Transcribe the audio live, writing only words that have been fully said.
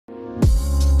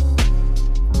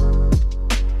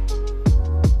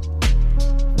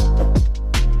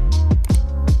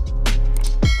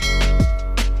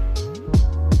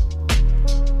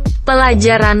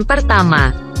Pelajaran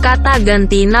pertama, kata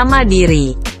ganti nama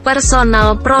diri.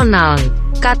 Personal pronoun.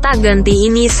 Kata ganti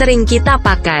ini sering kita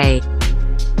pakai.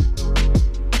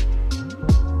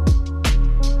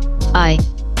 I,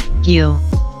 you,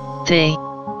 they,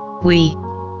 we,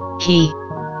 he,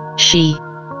 she,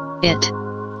 it.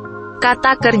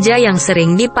 Kata kerja yang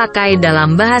sering dipakai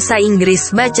dalam bahasa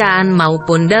Inggris bacaan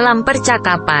maupun dalam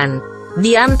percakapan.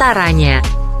 Di antaranya,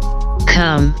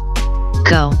 come,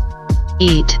 go,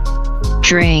 eat,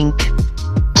 drink,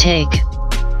 take,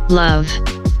 love,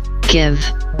 give,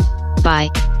 buy,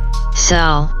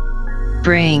 sell,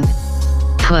 bring,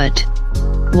 put,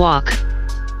 walk,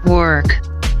 work.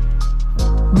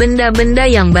 benda-benda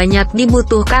yang banyak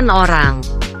dibutuhkan orang.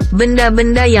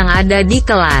 Benda-benda yang ada di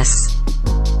kelas.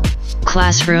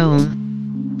 Classroom,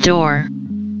 door,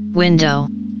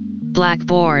 window,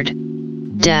 blackboard,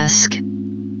 desk,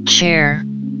 chair,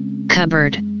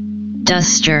 cupboard,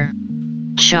 duster,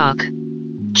 chalk,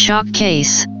 chalk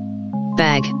case,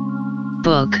 bag,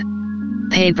 book,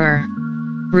 paper,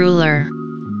 ruler,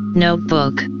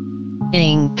 notebook,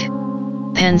 ink,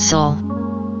 pencil,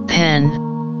 pen,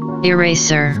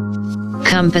 eraser,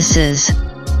 compasses,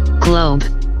 globe,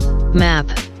 map,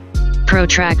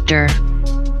 protractor,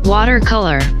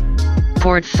 watercolor,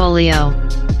 portfolio,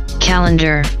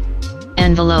 calendar,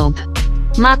 envelope.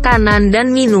 Makanan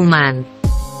dan minuman.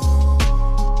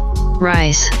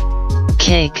 Rice,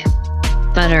 cake,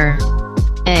 butter,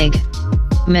 egg,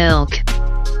 milk,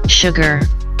 sugar,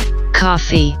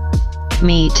 coffee,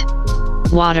 meat,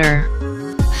 water,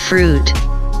 fruit,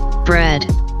 bread,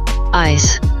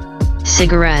 ice,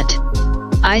 cigarette,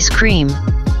 ice cream.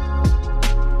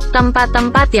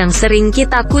 Tempat-tempat yang sering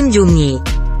kita kunjungi.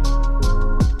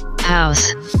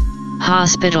 House,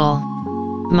 hospital,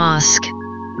 mosque,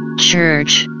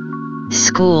 church,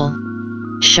 school,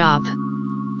 shop,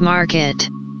 market,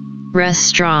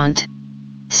 restaurant,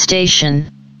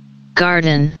 station,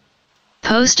 garden,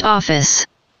 post office,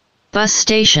 bus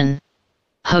station,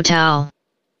 hotel,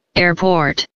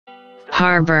 airport,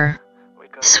 harbor,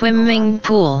 swimming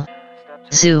pool,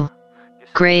 zoo,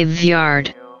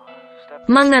 graveyard.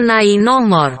 Mengenai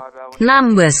nomor.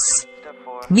 Numbers.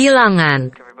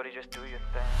 Bilangan.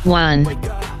 1,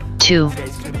 2,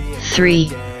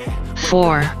 3,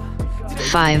 4,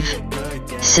 5,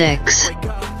 6,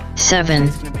 7,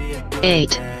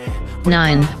 8,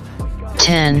 9,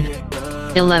 10,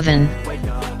 11,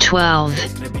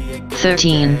 12,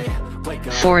 13,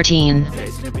 14,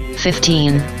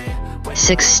 15,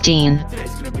 16,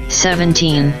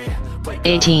 17,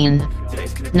 18,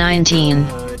 19,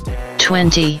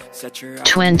 20,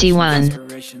 21,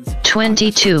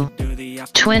 22,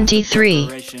 23,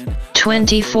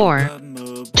 24,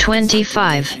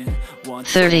 25,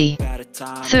 30,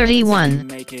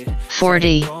 31,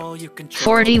 40,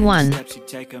 41,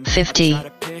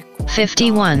 50,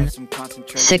 51,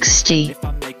 60,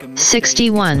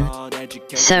 61,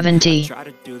 70,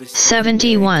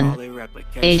 71,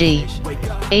 80,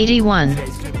 81,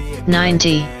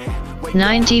 90,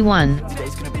 91,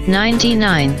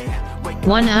 99,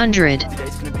 100,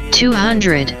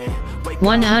 200,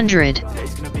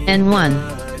 101,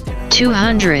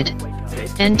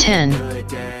 210,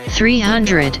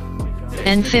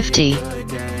 350,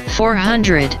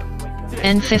 415,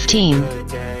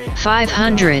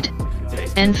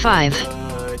 505,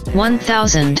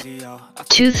 1000,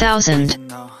 2000,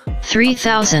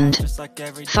 3000,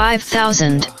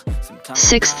 5000,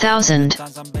 6000,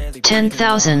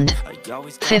 10,000,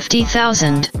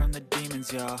 50,000.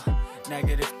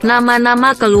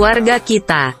 Nama-nama keluarga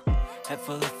kita.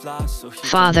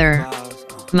 Father,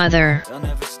 mother,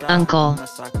 uncle,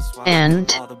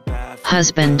 aunt,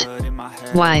 husband,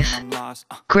 wife,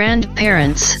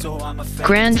 grandparents,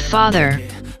 grandfather,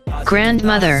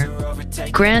 grandmother,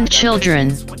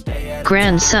 grandchildren,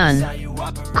 grandson,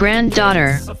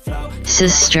 granddaughter,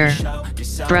 sister,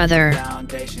 brother,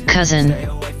 cousin,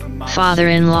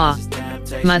 father-in-law,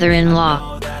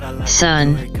 mother-in-law,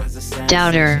 son,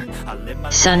 daughter,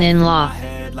 son-in-law,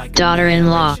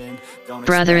 daughter-in-law,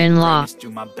 brother-in-law,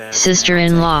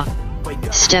 sister-in-law,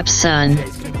 stepson,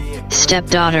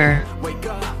 stepdaughter.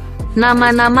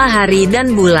 Nama-nama hari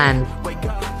dan bulan.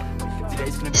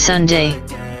 Sunday,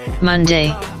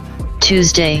 Monday,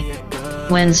 Tuesday,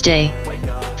 Wednesday,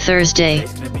 Thursday,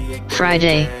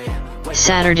 Friday,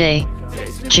 Saturday,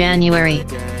 January,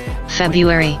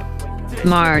 February,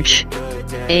 March,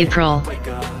 April,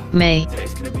 May,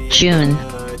 June,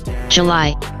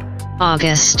 July,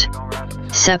 August,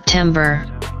 September,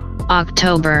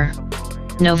 October,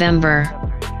 November,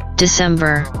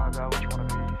 December.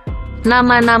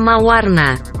 Nama-nama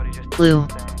warna. Blue,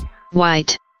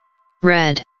 white,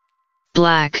 red,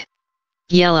 black,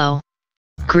 yellow,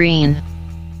 green,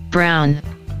 brown,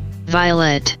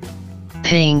 violet,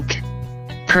 pink,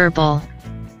 purple,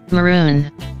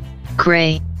 maroon,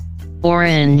 gray,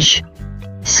 orange,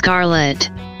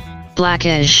 scarlet,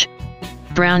 blackish,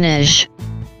 brownish,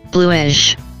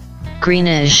 bluish,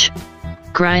 greenish,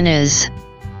 greenish,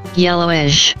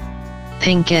 yellowish,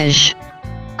 pinkish,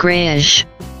 grayish.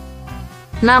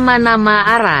 Nama-nama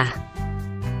arah.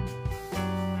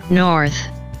 North,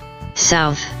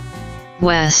 south,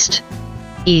 west,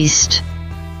 east,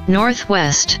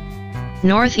 northwest,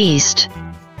 northeast,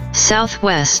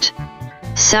 southwest,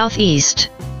 southeast.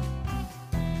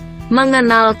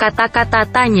 Mengenal kata-kata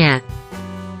tanya.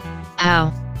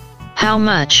 How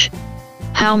much,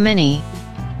 how many,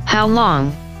 how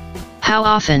long, how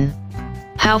often,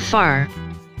 how far,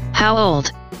 how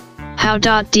old, how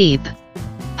deep,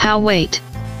 how weight,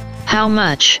 how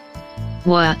much,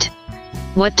 what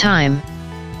time,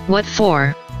 what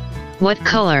for, what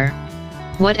color,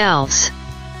 what else,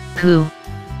 who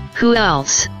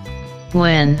else,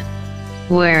 when,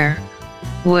 where,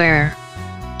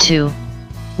 to,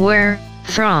 where,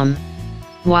 from,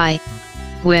 why,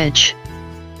 which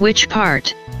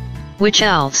part, which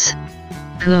else,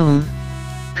 whom,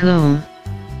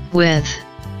 with,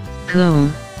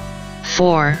 whom,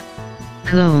 for,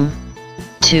 whom,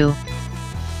 to.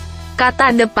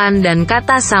 Kata depan dan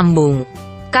kata sambung.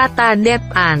 Kata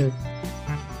depan.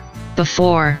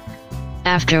 Before,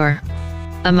 after,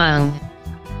 among,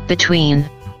 between,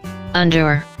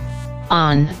 under,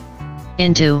 on,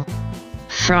 into,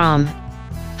 from,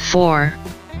 for,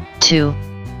 to,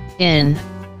 in,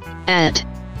 at,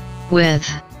 with,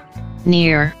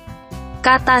 near.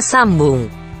 Kata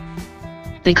sambung.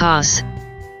 Because,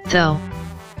 though,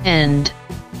 and,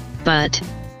 but,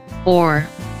 or,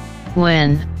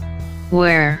 when,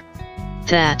 where,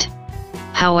 that,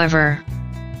 however,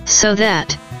 so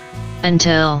that,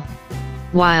 until,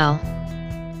 while.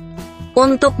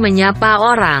 Untuk menyapa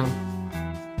orang.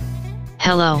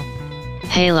 Hello,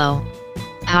 halo,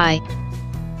 hi.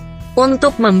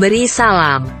 Untuk memberi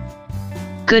salam.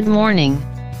 Good morning,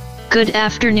 good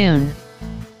afternoon,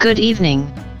 good evening,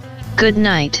 good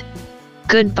night,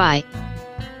 goodbye.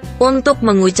 Untuk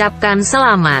mengucapkan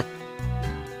selamat.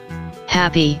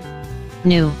 Happy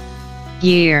New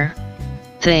Year.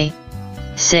 They,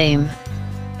 same.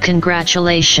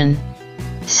 Congratulation,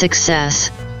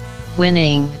 success,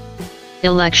 winning,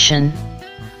 election,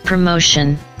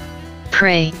 promotion,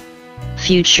 pray,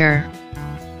 future.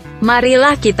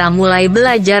 Marilah kita mulai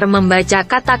belajar membaca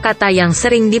kata-kata yang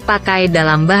sering dipakai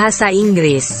dalam bahasa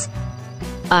Inggris.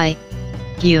 I,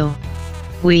 you,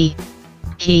 we,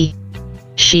 he,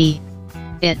 she,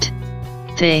 it,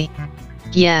 they,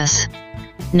 yes,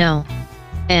 no,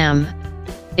 am,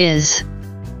 is,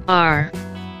 are,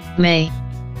 may,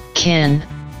 can,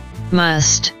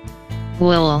 must,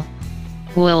 will,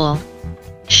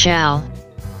 shall,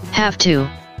 have to,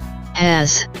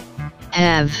 has,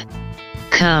 have,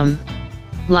 come,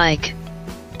 like,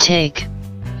 take,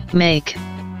 make,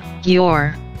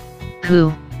 your,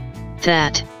 who,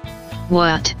 that,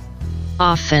 what,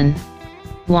 often,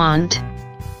 want,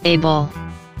 able,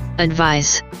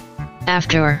 advice,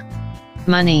 after,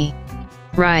 money,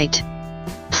 right,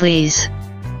 please,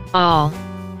 all,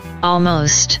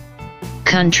 almost,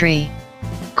 country,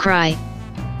 cry,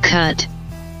 cut,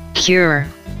 cure,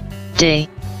 day,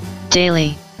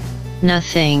 daily,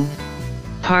 nothing,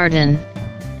 pardon,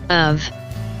 of,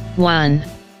 one,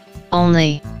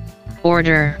 only,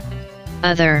 order,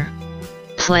 other,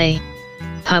 play,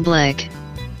 public,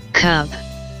 cup,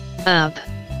 up,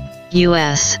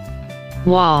 US,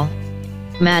 wall,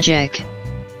 magic,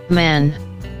 man,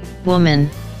 woman,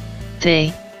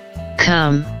 they,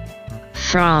 come,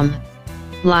 from,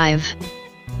 live,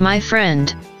 my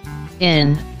friend,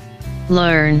 in,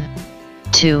 learn,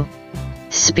 to,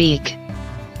 speak,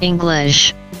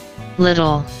 English,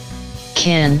 little,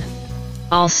 kin,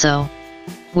 also,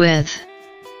 with,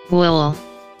 will,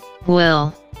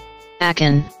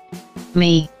 akan,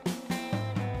 me.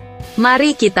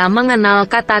 Mari kita mengenal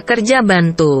kata kerja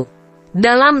bantu.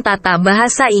 Dalam tata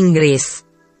bahasa Inggris,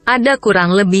 ada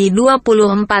kurang lebih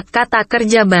 24 kata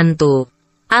kerja bantu.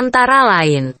 Antara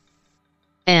lain,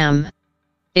 Am,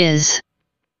 is,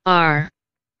 are,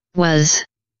 was,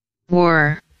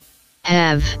 were,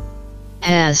 have,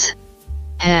 has,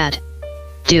 had,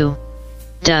 do,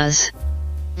 does,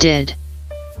 did,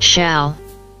 shall,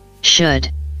 should,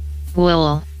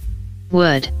 will,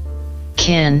 would,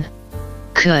 can,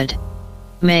 could,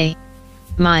 may,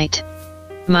 might,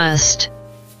 must,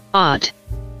 ought,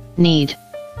 need,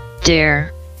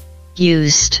 dare,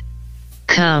 used,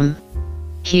 come,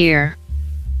 here,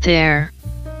 there,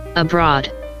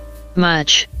 abroad,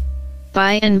 much,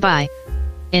 by and by,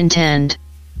 intend,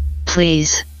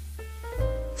 please.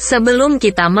 Sebelum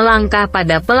kita melangkah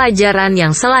pada pelajaran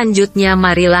yang selanjutnya,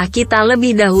 marilah kita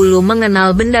lebih dahulu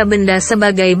mengenal benda-benda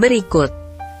sebagai berikut.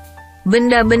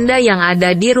 Benda-benda yang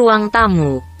ada di ruang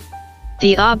tamu.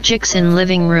 The objects in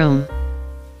living room.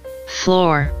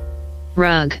 Floor,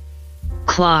 rug,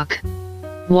 clock,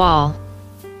 wall,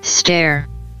 stair,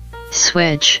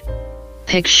 switch,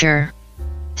 picture,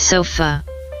 sofa,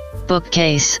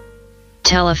 bookcase,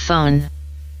 telephone,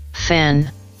 fan,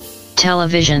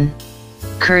 television,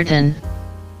 curtain,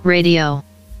 radio,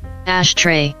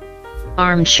 ashtray,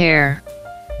 armchair,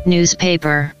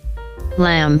 newspaper,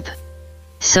 lamp,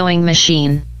 sewing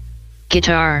machine,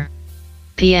 guitar,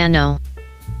 piano,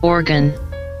 organ,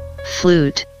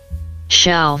 flute,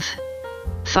 shelf,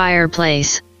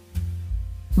 fireplace.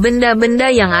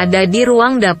 Benda-benda yang ada di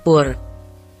ruang dapur.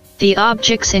 The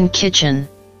objects in kitchen.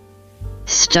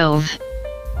 Stove,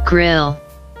 grill,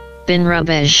 bin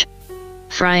rubbish,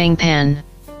 frying pan,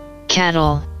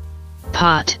 kettle,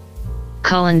 pot,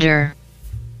 colander,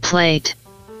 plate,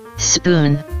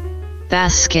 spoon,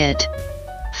 basket,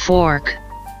 fork,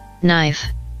 knife,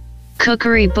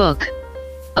 cookery book,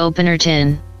 opener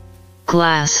tin,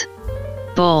 glass,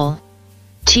 bowl,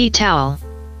 tea towel,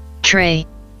 tray,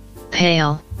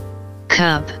 pail,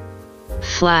 cup,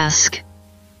 flask,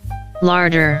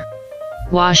 larder,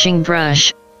 washing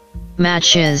brush,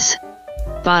 matches,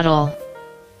 bottle,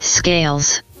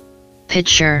 scales,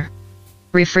 pitcher,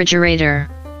 refrigerator,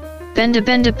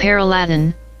 benda-benda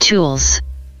peralatan, tools,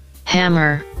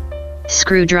 hammer,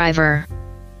 screwdriver,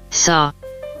 saw,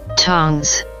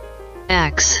 tongs,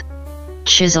 axe,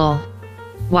 chisel,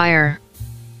 wire,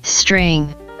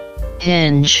 string,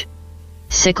 hinge,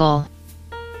 sickle,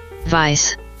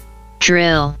 vise,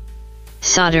 drill,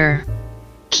 solder,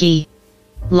 key,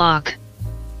 lock,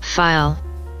 file,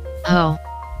 hoe,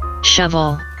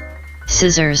 shovel,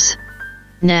 scissors,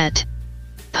 net,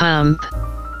 pump,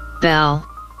 bell,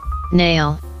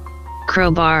 nail,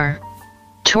 crowbar,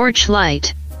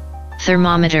 torchlight,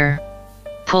 thermometer,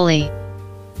 pulley.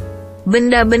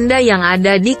 Benda-benda yang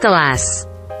ada di kelas.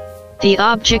 The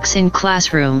objects in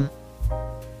classroom.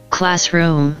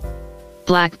 Classroom,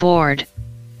 blackboard,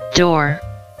 door,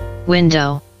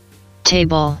 window,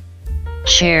 table,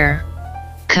 chair,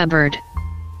 cupboard,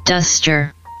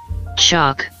 duster,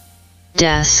 chalk,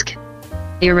 desk,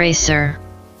 eraser,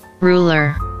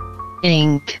 ruler,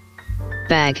 ink,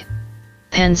 bag,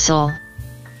 pencil,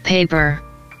 paper,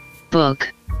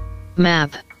 book,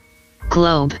 map,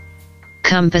 globe,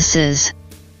 compasses,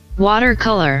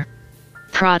 watercolor,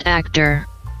 protractor,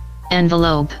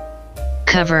 envelope,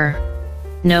 cover,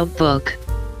 notebook,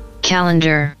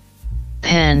 calendar,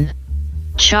 pen,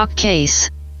 chalk case.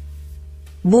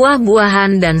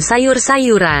 Buah-buahan dan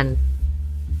sayur-sayuran.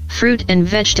 Fruit and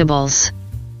vegetables.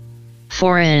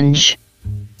 Orange,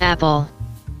 apple,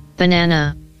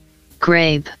 banana,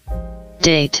 grape,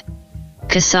 date,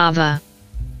 cassava,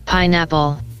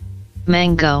 pineapple,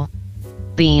 mango,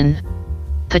 bean,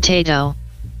 potato,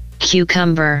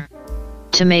 cucumber,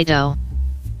 tomato,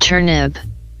 turnip,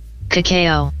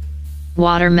 cacao,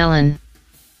 watermelon,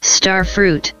 star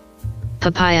fruit,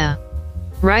 papaya,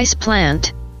 rice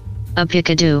plant,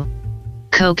 avocado,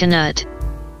 coconut,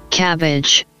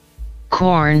 cabbage,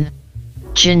 corn,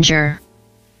 ginger,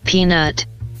 peanut,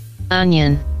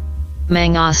 onion,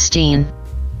 mangosteen,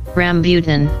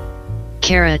 rambutan,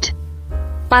 carrot.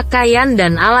 Pakaian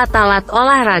dan alat-alat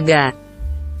olahraga.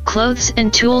 Clothes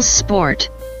and tools sport.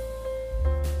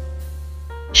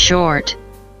 Short,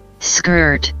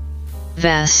 skirt,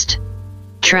 vest,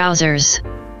 trousers,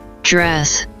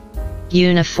 dress,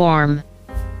 uniform,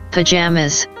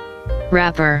 pajamas,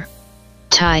 wrapper,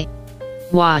 tie,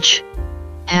 watch,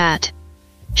 hat,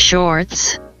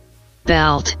 shorts,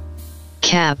 belt,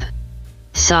 cap,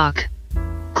 sock,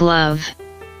 glove,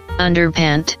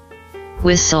 underpant,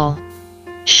 whistle,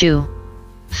 shoe,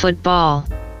 football,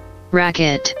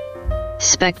 racket,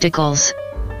 spectacles,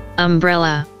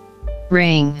 umbrella,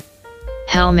 ring,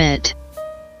 helmet,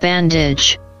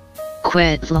 bandage,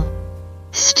 quitl,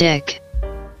 stick.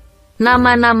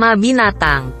 Nama-nama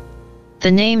binatang.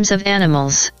 The names of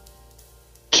animals.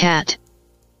 Cat,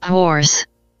 horse,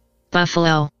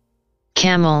 buffalo,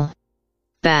 camel,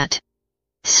 bat,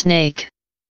 snake,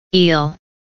 eel,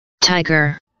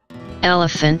 tiger,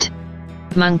 elephant,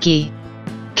 monkey,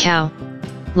 cow,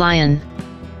 lion,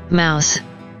 mouse,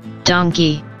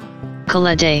 donkey,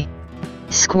 kaladay,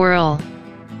 squirrel,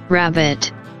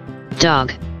 rabbit,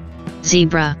 dog,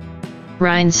 zebra,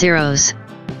 rhinoceros,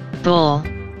 bull,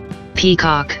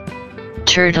 peacock,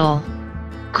 turtle,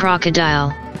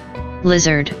 crocodile,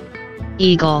 lizard,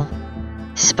 eagle,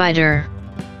 spider,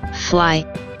 fly,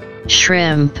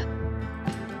 shrimp.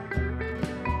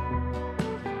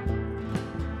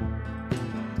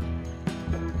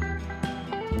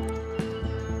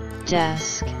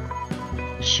 Desk,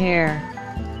 chair,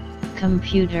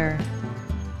 computer,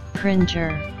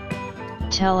 printer,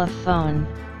 telephone,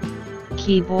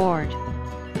 keyboard,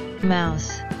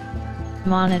 mouse,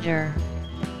 monitor,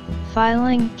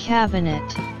 filing cabinet,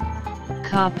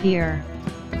 copier,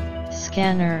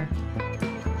 scanner,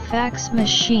 fax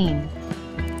machine,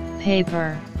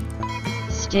 paper,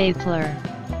 stapler,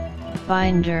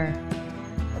 binder,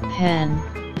 pen,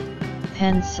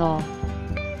 pencil,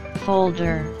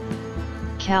 folder,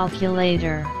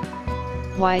 calculator,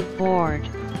 whiteboard,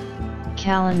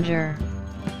 calendar,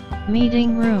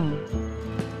 meeting room,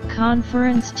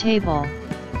 conference table,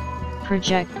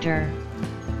 projector,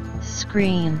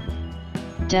 screen,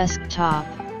 desktop,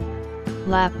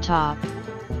 laptop,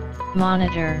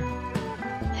 monitor,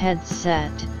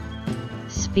 headset,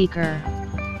 speaker,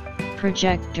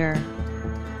 projector,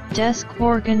 desk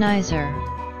organizer,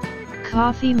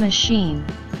 coffee machine,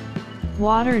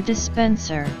 water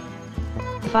dispenser,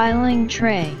 filing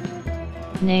tray,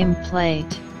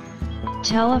 nameplate,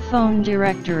 telephone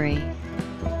directory,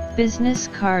 business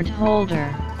card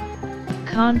holder,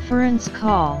 conference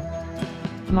call,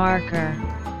 marker,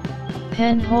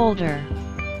 pen holder,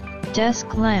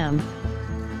 desk lamp,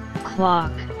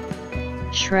 clock,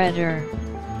 shredder,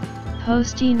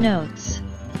 post-it notes.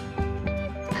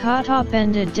 Kata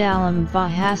benda dalam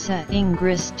Bahasa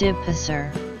Inggris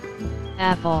dipasar.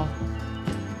 Apple,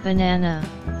 banana,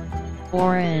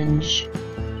 orange,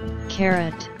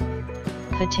 carrot,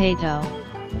 potato,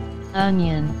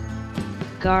 onion,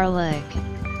 garlic,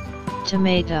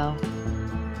 tomato,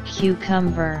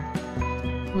 cucumber,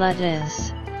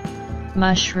 lettuce,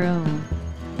 mushroom,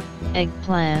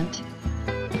 eggplant,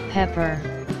 pepper,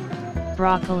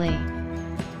 broccoli,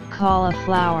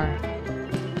 cauliflower,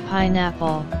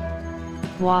 pineapple,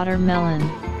 watermelon,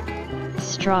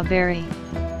 strawberry,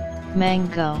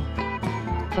 mango,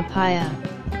 papaya,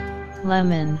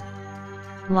 lemon,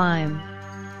 lime,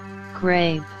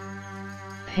 grape,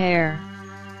 pear,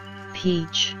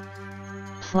 peach,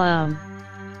 plum,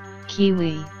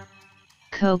 kiwi,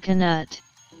 coconut,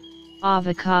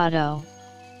 avocado,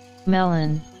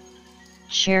 melon,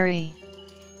 cherry,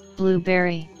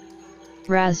 blueberry,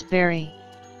 raspberry,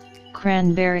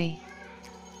 cranberry,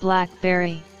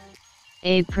 blackberry,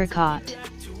 apricot,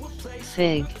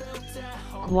 fig,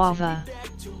 guava,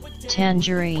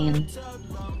 tangerine,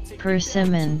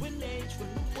 persimmon,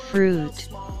 fruit,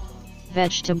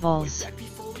 vegetables,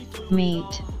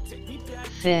 meat,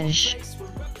 fish,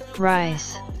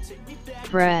 rice,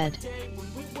 bread,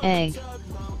 egg,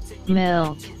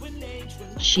 milk,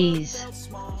 cheese,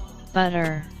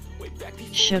 butter,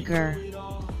 sugar,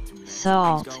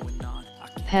 salt,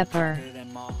 pepper,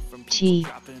 tea,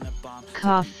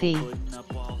 coffee,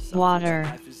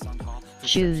 water,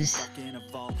 juice,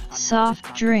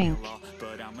 soft drink,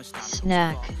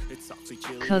 snack,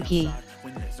 cookie,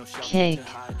 cake,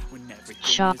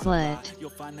 chocolate,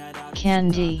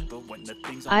 candy,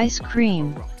 ice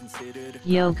cream,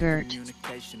 yogurt,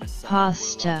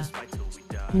 pasta,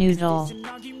 noodle,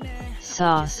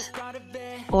 sauce,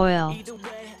 oil,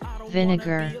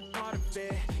 vinegar.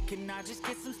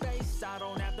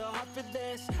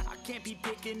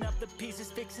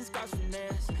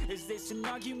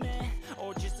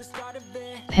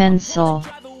 Pencil,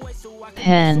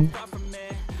 pen,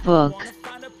 book,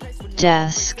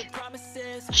 desk,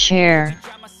 chair,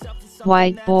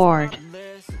 whiteboard,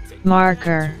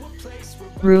 marker,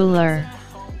 ruler,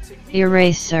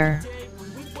 eraser,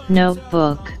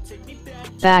 notebook,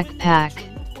 backpack,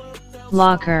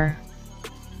 locker,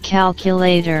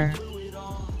 calculator,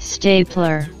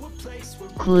 stapler,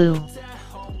 glue,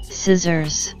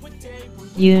 scissors,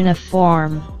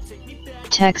 uniform,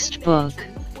 textbook,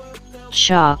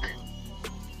 chalk,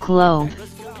 globe,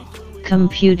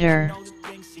 computer,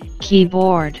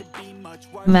 keyboard,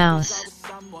 mouse,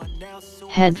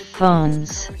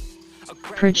 headphones,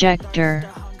 projector,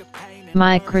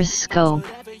 microscope,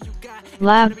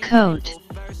 lab coat,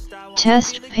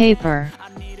 test paper,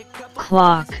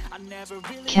 clock,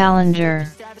 calendar,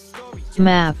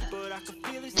 map,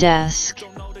 desk,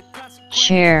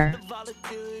 chair,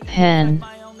 pen,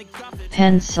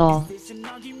 pencil,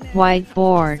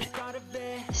 whiteboard,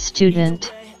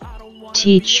 student,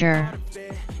 teacher,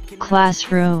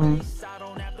 classroom,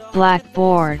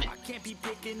 blackboard,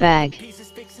 bag,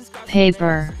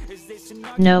 paper,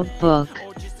 notebook,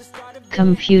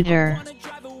 computer,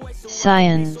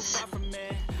 science,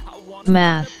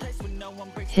 math,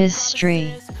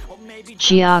 history,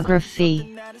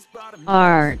 geography,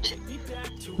 art,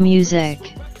 music,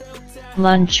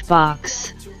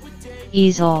 lunchbox,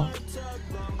 easel,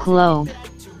 globe,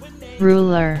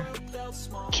 ruler,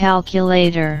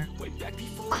 calculator,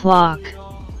 clock,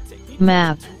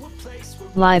 map,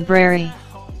 library,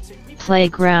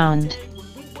 playground,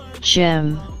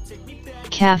 gym,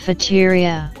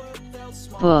 cafeteria,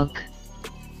 book.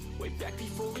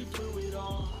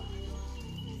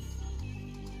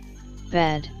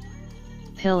 Bed,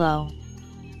 pillow,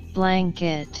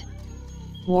 blanket,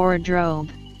 wardrobe,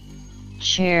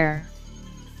 chair,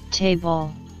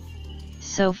 table,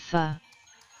 sofa,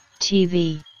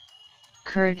 TV,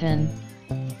 curtain,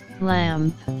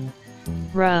 lamp,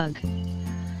 rug,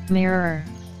 mirror,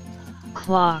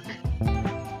 clock,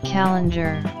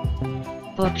 calendar,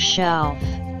 bookshelf,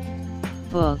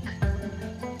 book,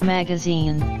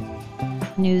 magazine,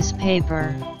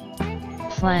 newspaper,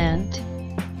 plant,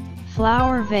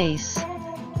 flower vase,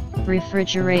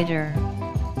 refrigerator,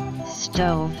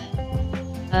 stove,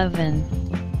 oven,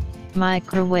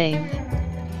 microwave,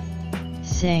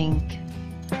 sink,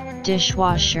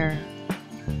 dishwasher,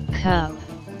 cup,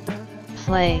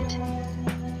 plate,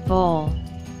 bowl,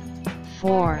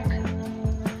 fork,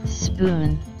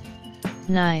 spoon,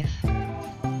 knife,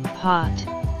 pot,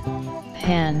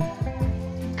 pan,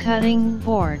 cutting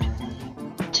board,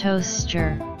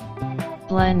 toaster,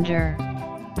 blender,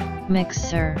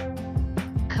 mixer,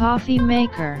 coffee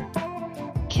maker,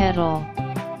 kettle,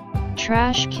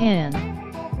 trash can,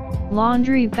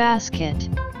 laundry basket,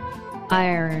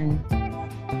 iron,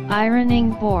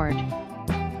 ironing board,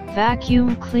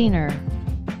 vacuum cleaner,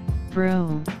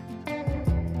 broom,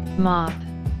 mop,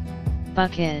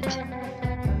 bucket,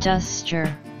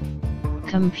 duster,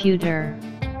 computer,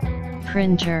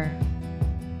 printer,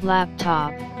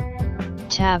 laptop,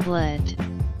 tablet,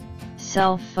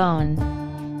 cell phone,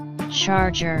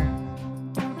 charger,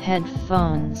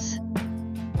 headphones,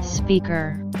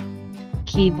 speaker,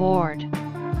 keyboard,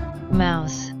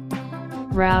 mouse,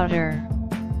 router,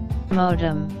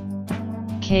 modem,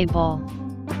 cable,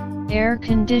 air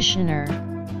conditioner,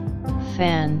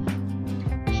 fan,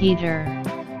 heater,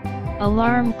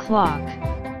 alarm clock,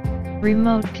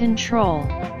 remote control,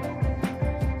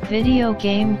 video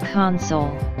game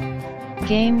console,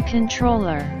 game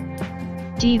controller,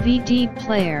 DVD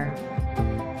player,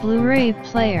 Blu-ray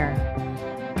player,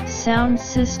 sound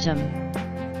system,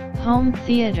 home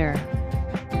theater,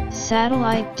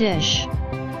 satellite dish,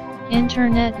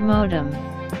 internet modem,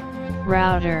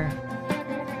 router,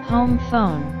 home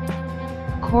phone,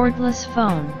 cordless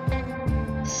phone,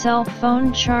 cell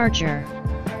phone charger,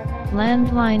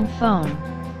 landline phone,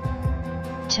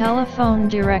 telephone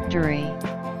directory,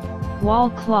 wall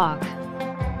clock,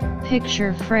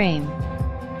 picture frame,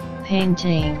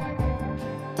 painting,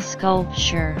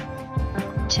 sculpture,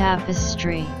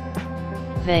 tapestry,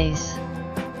 vase,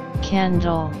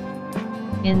 candle,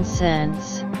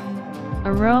 incense,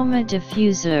 aroma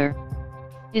diffuser,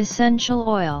 essential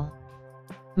oil,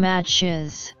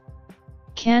 matches,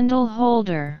 candle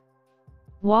holder,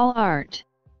 wall art,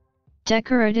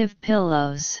 decorative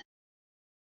pillows,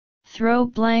 throw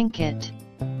blanket,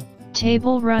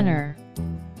 table runner,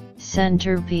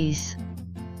 centerpiece,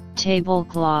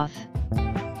 tablecloth,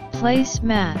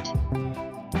 placemat,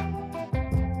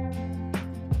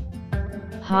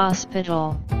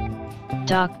 hospital,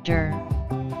 doctor,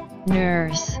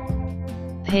 nurse,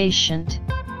 patient,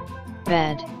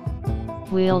 bed,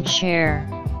 wheelchair,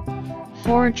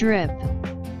 foredrip,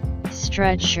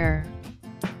 stretcher,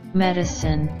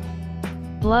 medicine,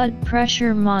 blood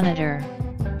pressure monitor,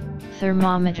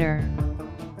 thermometer,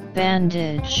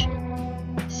 bandage,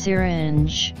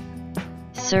 syringe,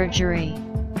 surgery,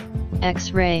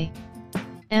 X-ray,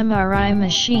 MRI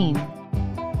machine,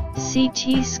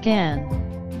 CT scan,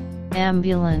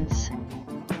 ambulance,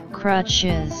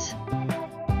 crutches,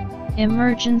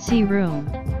 emergency room,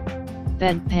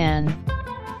 bedpan,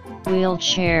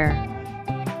 wheelchair,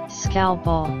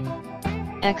 scalpel,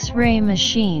 X-ray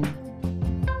machine.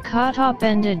 Kata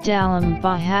benda dalam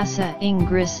bahasa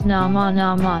Inggris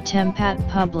nama-nama tempat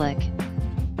public,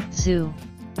 zoo,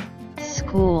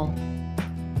 school,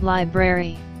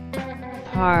 library,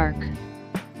 park,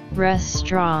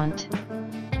 restaurant,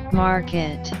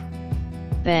 market,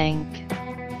 bank,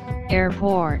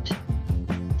 airport,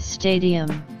 stadium,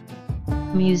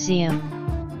 museum,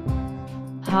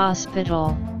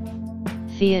 hospital,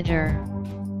 theater,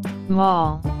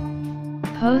 mall,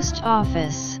 post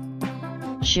office,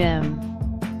 gym,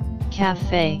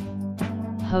 cafe,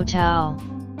 hotel,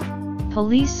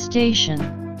 police station,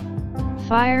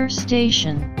 fire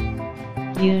station,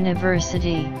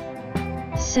 university,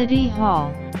 city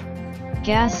hall,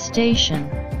 gas station,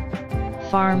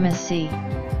 pharmacy,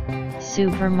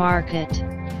 supermarket,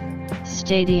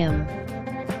 stadium,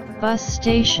 bus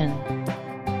station,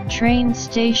 train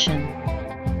station,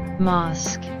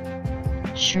 mosque,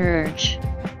 church,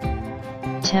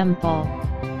 temple,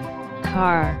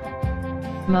 car,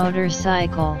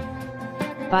 motorcycle,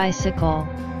 bicycle,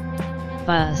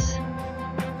 bus,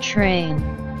 train,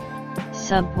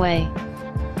 subway,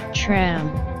 tram,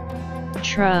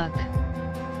 truck,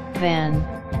 van,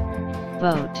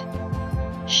 boat,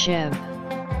 ship,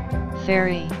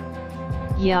 ferry,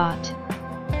 yacht,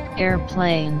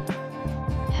 airplane,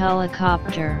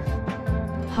 helicopter,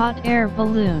 hot air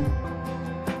balloon,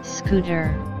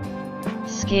 scooter,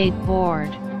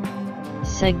 skateboard,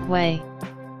 Segway,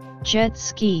 jet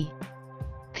ski,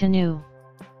 canoe,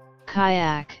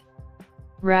 kayak,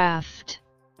 raft,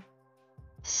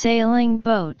 sailing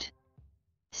boat,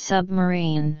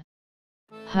 submarine,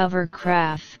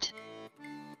 hovercraft,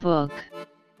 book,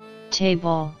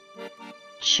 table,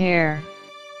 chair,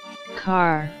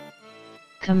 car,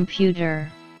 computer,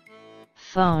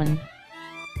 phone,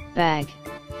 bag,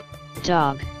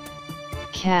 dog,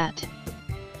 cat,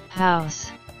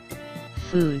 house,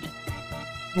 food,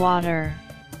 water,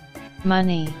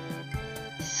 money,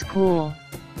 school,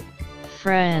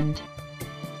 friend,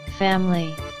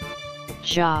 family,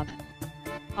 job,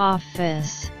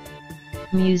 office,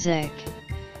 music,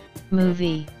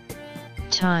 movie,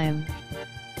 time,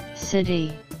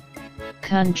 city,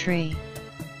 country,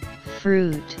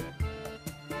 fruit,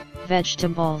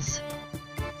 vegetables,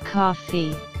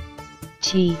 coffee,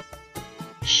 tea,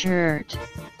 shirt,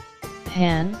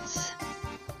 pants,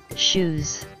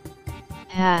 shoes,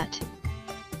 hat,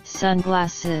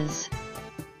 sunglasses,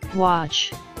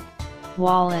 watch,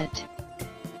 wallet,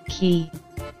 key,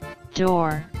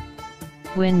 door,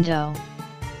 window,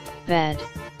 bed,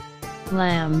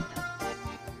 lamp,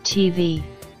 TV,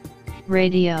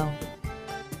 radio,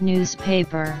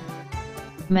 newspaper,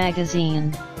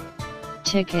 magazine,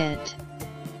 ticket,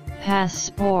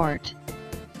 passport,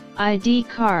 ID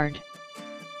card,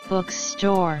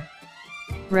 bookstore,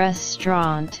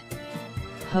 restaurant,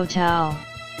 hotel,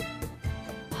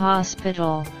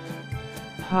 hospital,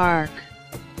 park,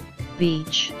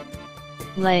 beach,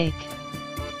 lake,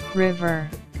 river,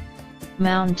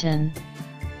 mountain,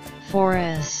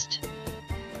 forest,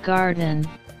 garden,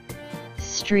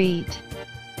 street,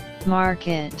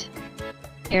 market,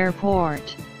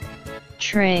 airport,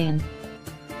 train,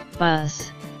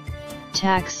 bus,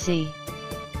 taxi,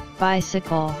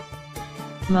 bicycle,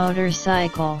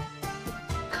 motorcycle,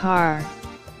 car,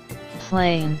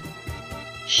 plane,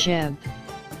 ship,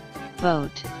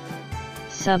 boat,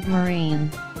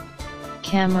 submarine,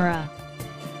 camera,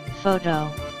 photo,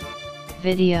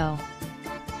 video,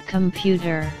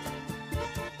 computer,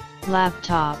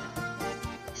 laptop,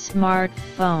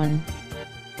 smartphone,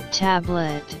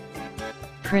 tablet,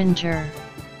 printer,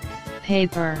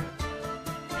 paper,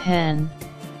 pen,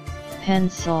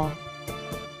 pencil,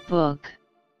 book,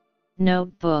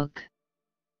 notebook,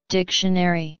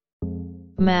 dictionary,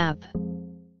 map,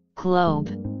 globe,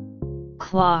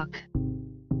 clock,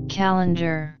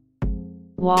 calendar,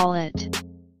 wallet,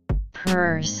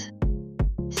 purse,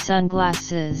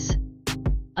 sunglasses,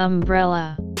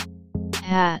 umbrella,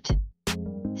 hat,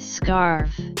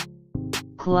 scarf,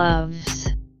 gloves,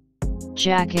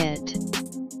 jacket,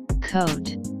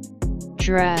 coat,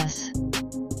 dress,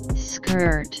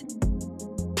 skirt,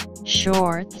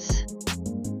 shorts,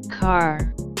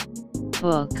 car,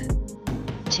 book,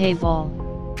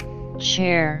 table,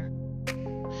 chair,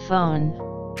 phone,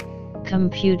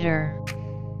 computer,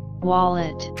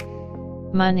 wallet,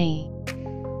 money,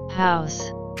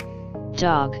 house,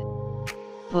 dog,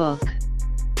 book,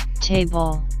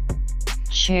 table,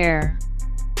 chair,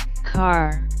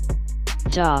 car,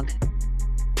 dog,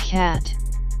 cat,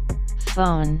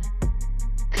 phone,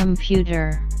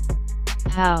 computer,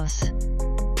 house,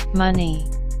 money,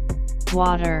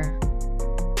 water,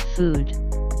 food,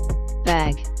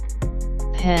 bag,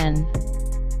 pen,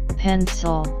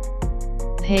 pencil,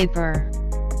 paper,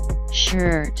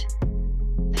 shirt,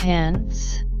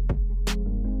 pants,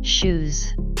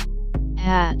 shoes,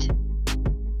 hat,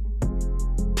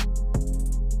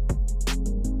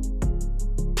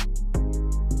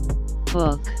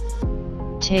 book,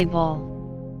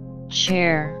 table,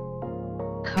 chair,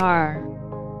 car,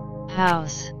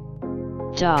 house,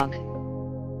 dog,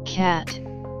 cat,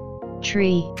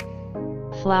 tree,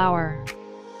 flower,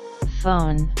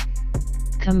 phone,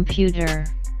 computer,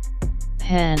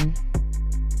 pen,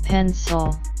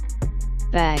 pencil,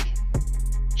 bag,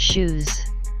 shoes,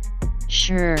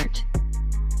 shirt,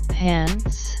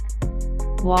 pants,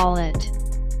 wallet,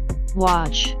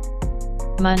 watch,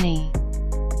 money,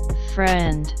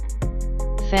 friend,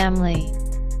 family,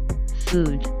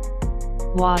 food,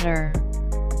 water,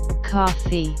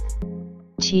 coffee,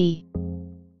 tea,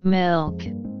 milk,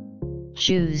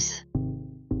 juice,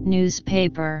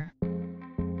 newspaper,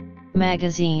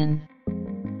 magazine,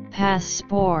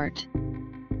 passport,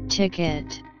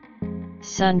 ticket,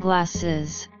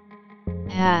 sunglasses,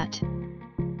 hat,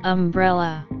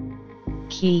 umbrella,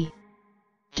 key,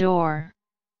 door,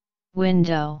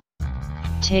 window,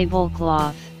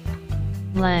 tablecloth,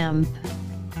 lamp,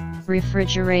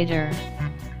 refrigerator,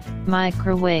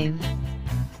 microwave,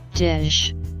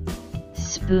 dish,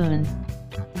 spoon,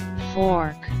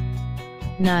 fork,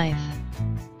 knife,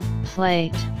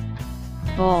 plate,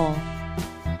 bowl,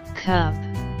 cup,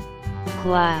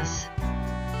 glass,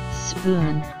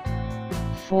 spoon,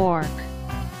 fork,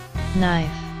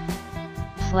 knife,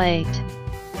 plate,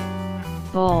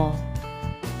 bowl,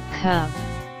 cup,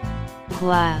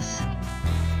 glass,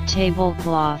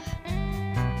 tablecloth,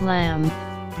 lamp,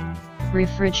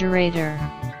 refrigerator,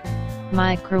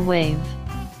 microwave,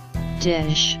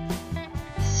 dish,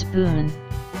 spoon,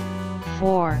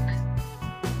 fork,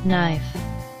 knife,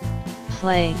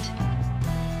 plate,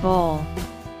 bowl,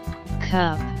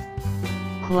 cup,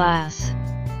 glass,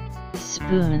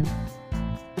 spoon,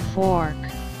 fork,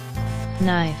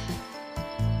 knife,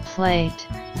 plate,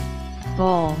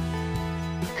 bowl,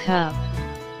 cup,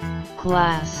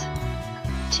 glass,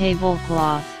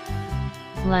 tablecloth,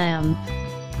 lamp,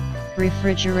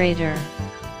 refrigerator,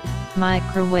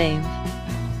 microwave,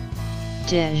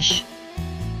 dish,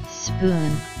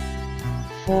 spoon,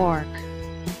 fork,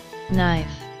 knife,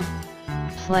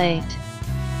 plate,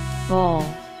 bowl,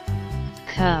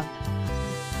 cup,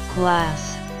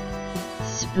 glass,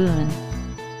 spoon,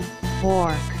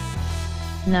 fork,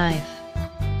 knife,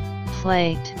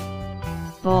 plate,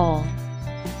 bowl,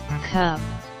 cup,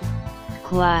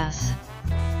 glass,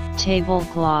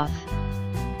 tablecloth,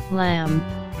 lamp,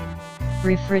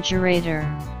 refrigerator,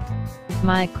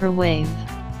 microwave,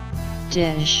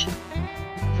 dish.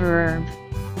 Verb.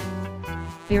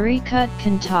 Berikat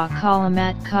kanta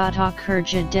kalimat kata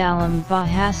kerja dalam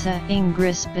bahasa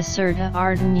Inggris beserta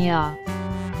artinya.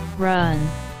 Run,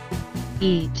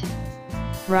 eat,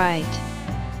 write,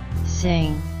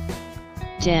 sing,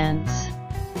 dance,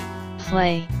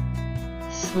 play,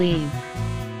 sleep,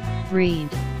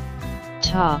 read,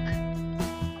 talk,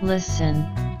 listen,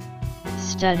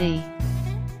 study,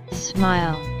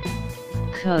 smile,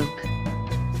 cook,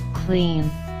 clean,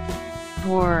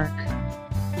 work,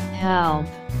 help,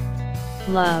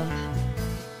 love,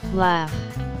 laugh,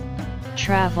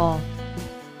 travel,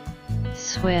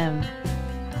 swim,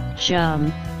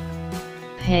 jump,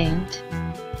 paint,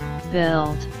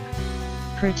 build,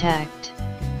 protect,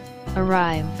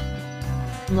 arrive,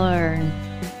 learn,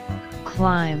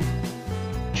 climb,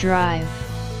 drive,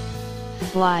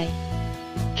 fly,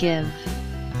 give,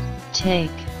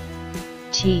 take,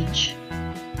 teach,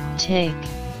 take,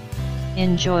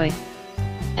 enjoy,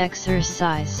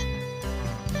 exercise,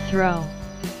 throw,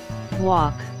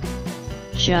 walk,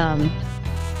 jump,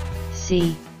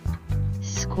 see,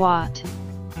 squat,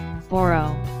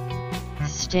 borrow,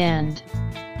 stand,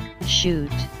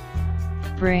 shoot,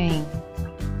 bring,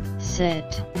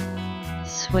 sit,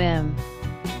 swim,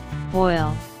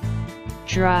 boil,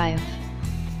 drive,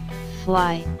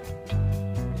 fly,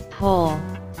 pull,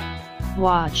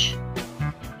 watch,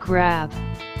 grab,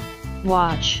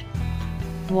 watch,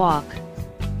 walk,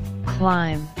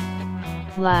 climb,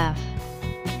 laugh,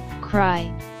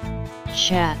 cry,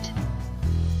 chat,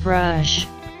 brush,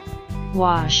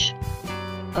 wash,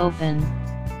 open,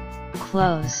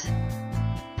 close,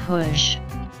 push,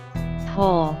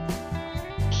 pull,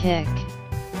 kick,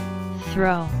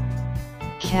 throw,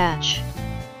 catch,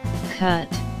 cut,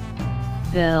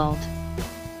 build,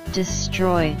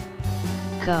 destroy,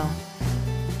 go,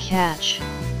 catch,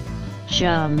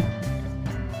 jump,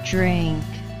 drink,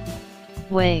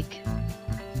 wake,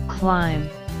 climb,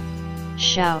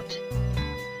 shout,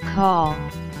 call,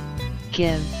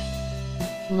 give,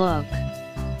 look,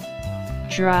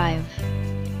 drive,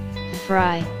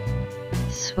 fry,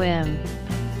 swim,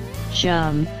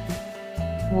 jump,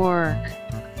 work,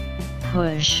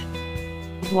 push,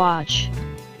 watch,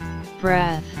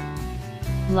 breath,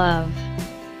 love,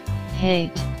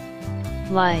 hate,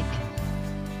 like,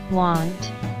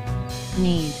 want,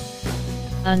 need,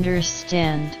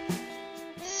 understand,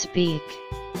 speak,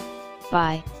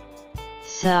 buy,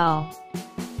 sell,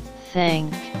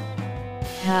 think,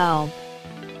 help,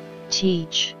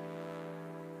 teach.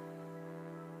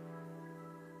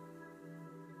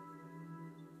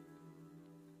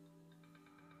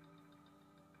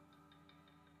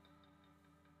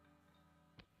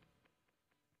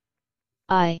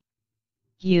 I,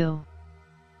 you,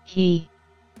 he,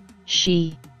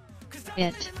 she,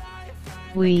 it,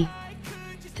 we,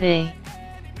 they,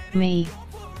 me,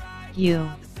 you,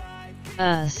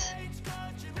 us,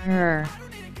 her,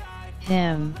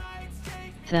 him,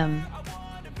 them,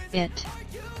 it,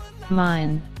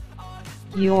 mine,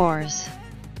 yours,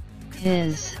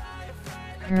 his,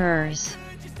 hers,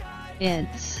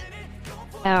 its,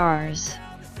 ours,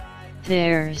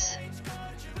 theirs,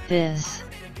 this,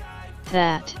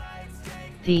 that,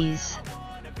 these,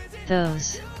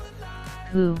 those,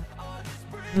 who,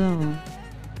 whom,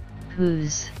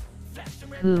 whose,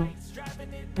 who,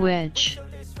 which,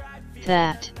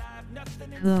 that,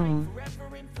 whom,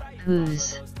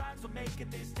 whose,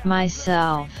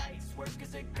 myself,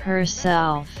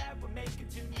 herself,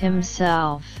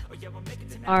 himself,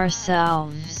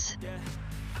 ourselves,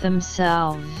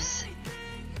 themselves,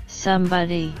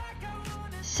 somebody,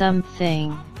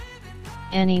 something,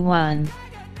 anyone,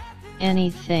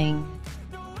 anything,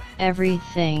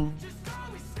 everything,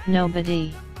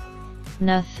 nobody,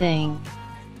 nothing,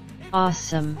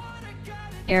 awesome,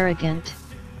 arrogant,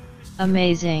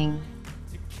 amazing,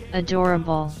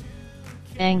 adorable,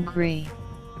 angry,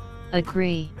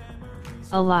 agree,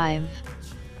 alive,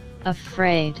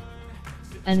 afraid,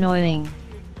 annoying,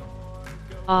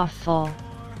 awful,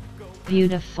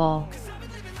 beautiful,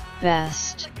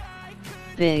 best,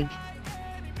 big,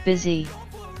 busy,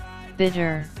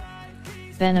 bitter,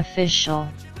 beneficial,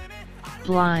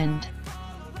 blind,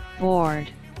 bored,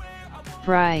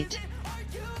 bright,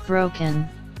 broken,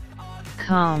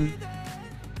 calm,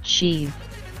 cheap,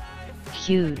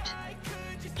 cute,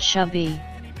 chubby,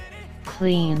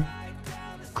 clean,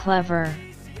 clever,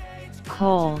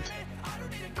 cold,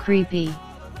 creepy,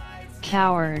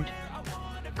 coward,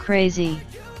 crazy,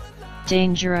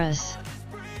 dangerous,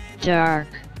 dark,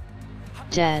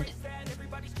 dead,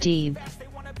 deep,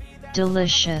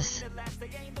 delicious,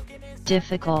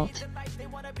 difficult,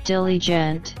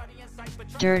 diligent,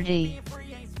 dirty,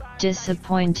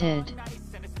 disappointed,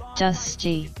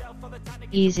 dusty,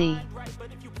 easy,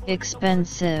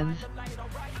 expensive,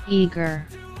 eager,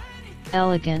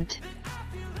 elegant,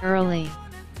 early,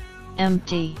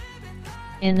 empty,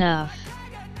 enough,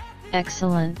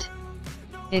 excellent,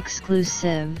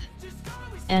 exclusive,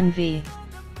 envy,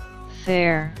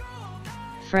 fair,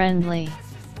 friendly,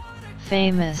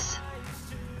 famous,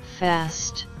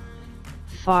 fast,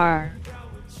 far,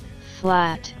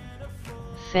 flat,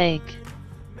 fake,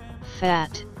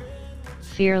 fat,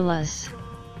 fearless,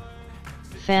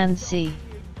 fancy,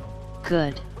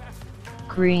 good,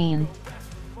 green,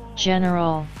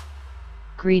 general,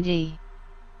 greedy,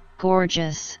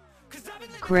 gorgeous,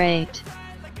 great,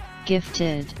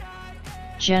 gifted,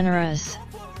 generous,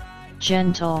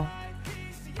 gentle,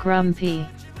 grumpy,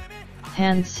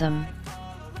 handsome,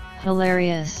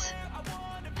 hilarious,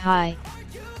 high,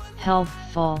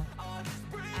 helpful,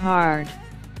 hard,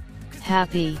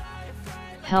 happy,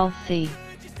 healthy,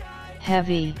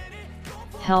 heavy,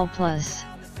 helpless,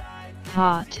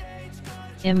 hot,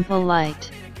 impolite,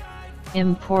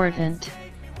 important,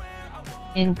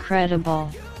 incredible,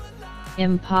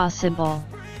 impossible,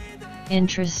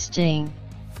 interesting,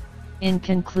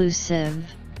 inconclusive,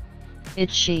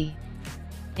 itchy,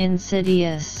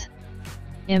 insidious,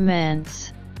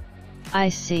 immense,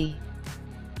 icy,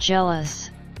 jealous,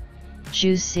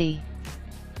 juicy,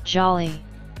 jolly,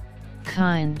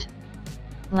 kind,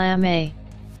 lame,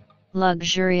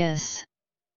 luxurious,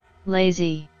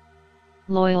 lazy,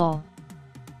 loyal,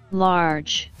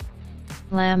 large,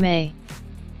 lame,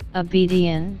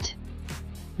 obedient,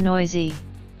 noisy,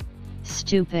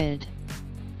 stupid,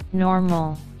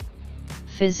 normal,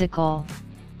 physical,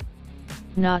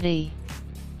 naughty,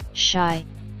 shy,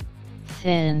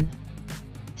 thin,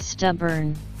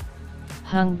 stubborn,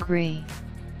 hungry,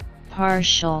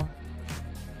 partial,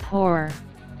 poor,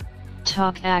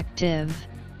 talk active,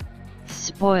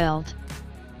 spoiled,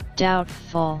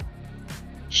 doubtful,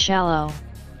 shallow,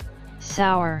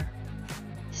 sour,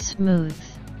 smooth,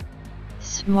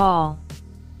 small,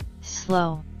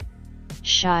 slow,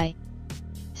 shy,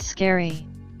 scary,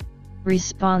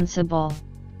 responsible,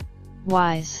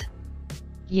 wise,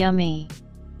 yummy,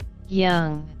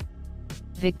 young,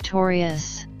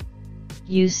 victorious,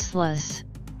 useless,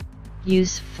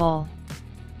 useful,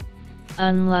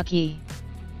 unlucky,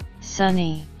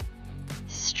 sunny,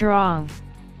 strong,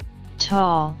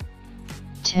 tall,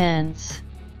 tense,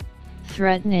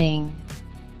 threatening,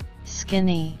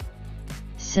 skinny,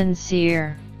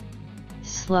 sincere,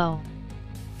 slow,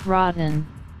 rotten,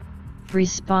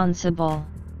 responsible,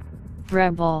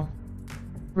 rebel,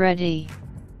 ready,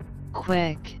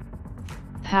 quick,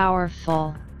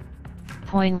 powerful,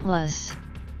 pointless,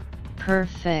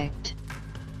 perfect,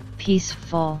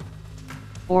 peaceful,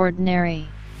 ordinary,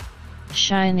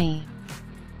 shiny,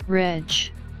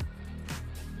 rich,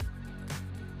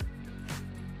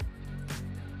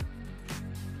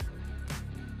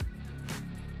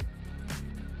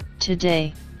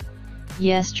 today,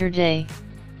 yesterday,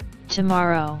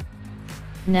 tomorrow,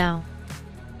 now,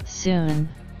 soon,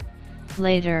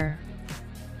 later,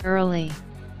 early,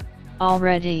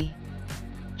 already,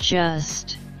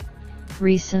 just,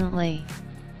 recently,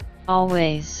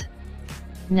 always,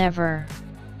 never,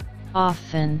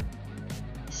 often,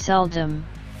 seldom,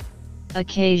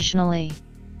 occasionally,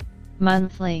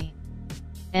 monthly,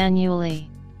 annually,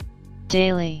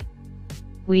 daily,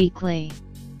 weekly,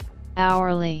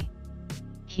 hourly,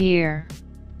 here,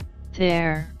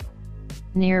 there,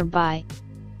 nearby,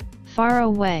 far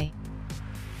away,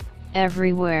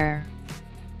 everywhere,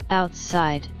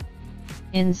 outside,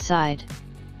 inside,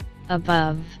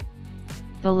 above,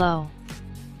 below,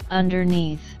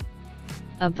 underneath,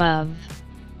 above,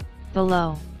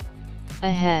 below,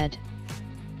 ahead,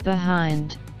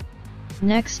 behind,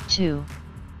 next to,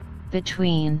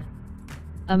 between,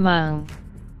 among,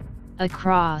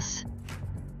 across,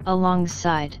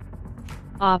 alongside,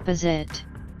 opposite,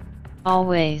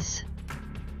 always,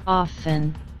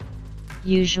 often,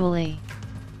 usually,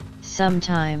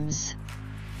 sometimes,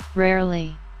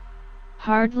 rarely,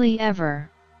 hardly ever,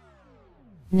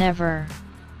 never,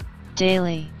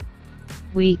 daily,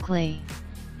 weekly,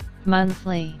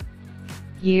 monthly,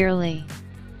 yearly,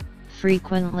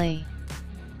 frequently,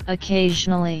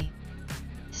 occasionally,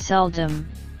 seldom,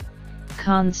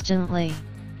 constantly,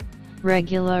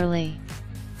 regularly,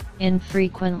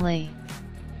 infrequently,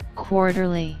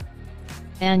 quarterly,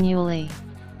 annually,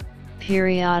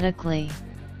 periodically,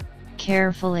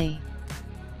 carefully,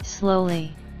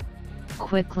 slowly,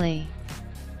 quickly,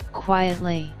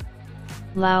 quietly,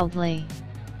 loudly,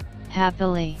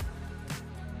 happily,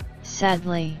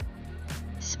 sadly,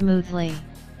 smoothly,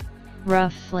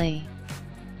 roughly,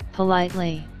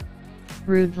 politely,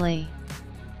 rudely,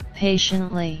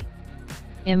 patiently,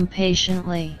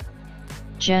 impatiently,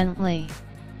 gently,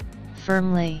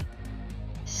 firmly,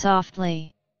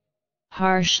 softly,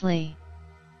 harshly,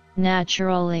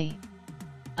 naturally,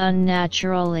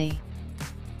 unnaturally,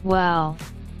 well,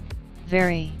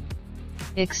 very,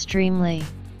 extremely,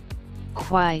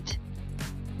 quite,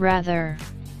 rather,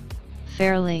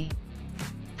 fairly,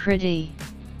 pretty,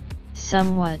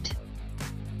 somewhat,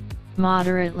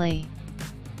 moderately,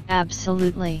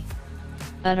 absolutely,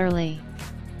 utterly,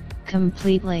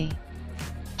 completely,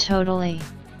 totally,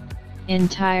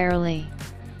 entirely,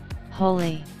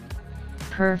 wholly,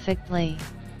 perfectly,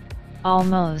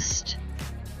 almost,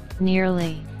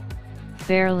 nearly,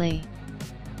 barely,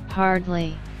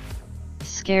 hardly,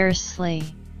 scarcely,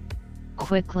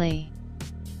 quickly,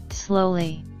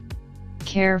 slowly,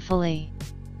 carefully,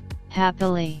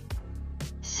 happily,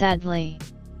 sadly,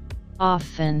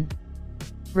 often,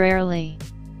 rarely,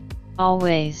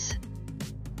 always,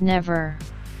 never,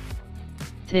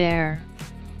 there,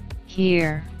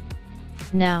 here,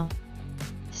 now,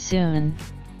 soon,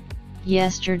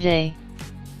 yesterday,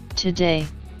 today,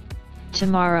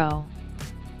 tomorrow,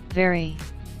 very,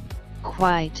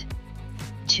 quite,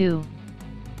 too,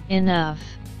 enough,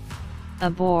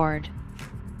 aboard,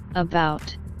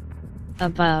 about,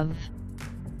 above,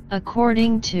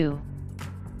 according to,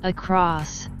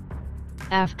 across,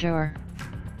 after,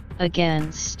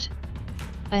 against,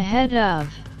 ahead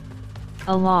of,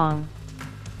 along,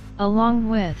 along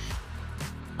with,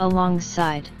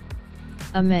 alongside,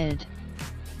 amid,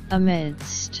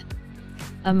 amidst,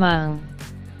 among,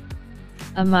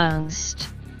 amongst,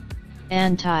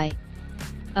 anti,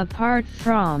 apart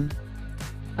from,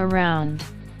 around,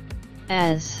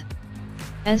 as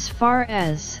far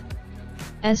as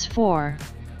for,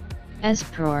 as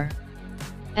per,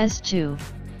 as to,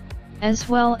 as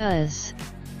well as,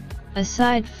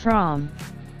 aside from,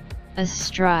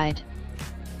 astride,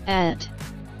 at,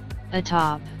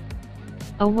 atop,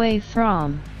 away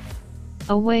from,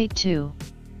 away to,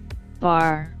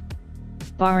 bar,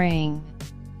 barring,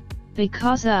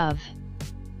 because of,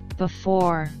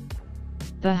 before,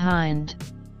 behind,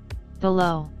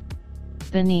 below,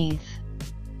 beneath,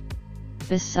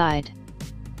 beside,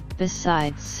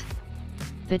 besides,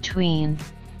 between,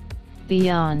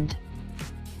 beyond,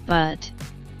 but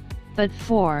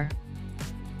for,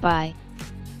 by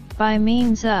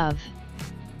means of,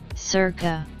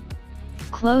 circa,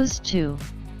 close to,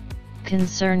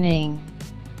 concerning,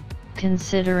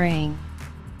 considering,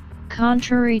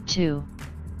 contrary to,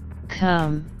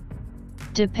 come,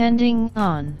 depending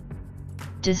on,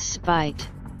 despite,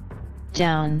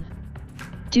 down,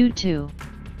 due to,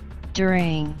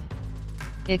 during,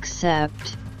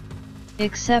 except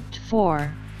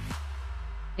for,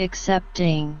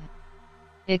 accepting,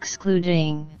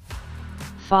 excluding,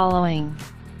 following,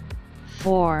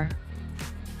 for,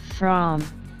 from,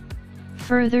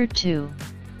 further to,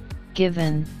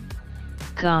 given,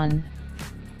 gone,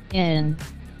 in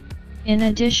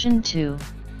addition to,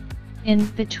 in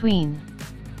between,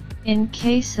 in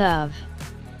case of,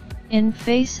 in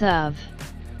face of,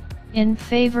 in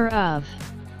favor of,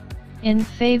 in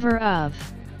front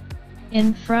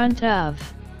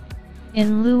of,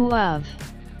 in lieu of,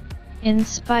 in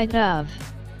spite of,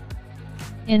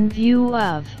 in view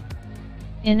of,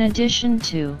 in addition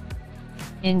to,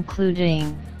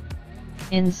 including,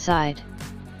 inside,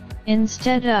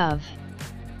 instead of,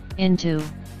 into,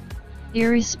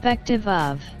 irrespective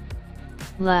of,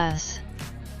 less,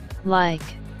 like,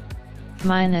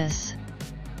 minus,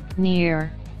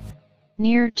 near,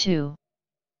 near to,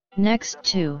 next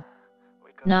to,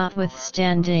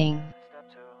 notwithstanding,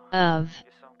 of,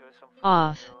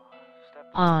 off,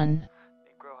 on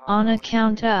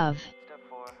account of,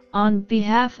 on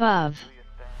behalf of,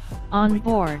 on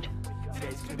board,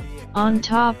 on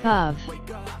top of,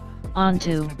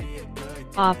 onto,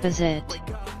 opposite,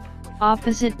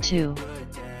 opposite to,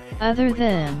 other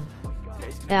than,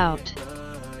 out,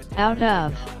 out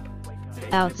of,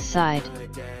 outside,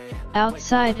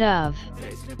 outside of,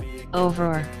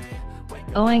 over,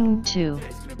 owing to,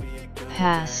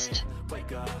 past,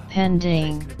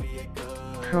 pending,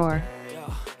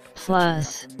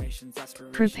 plus,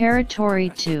 preparatory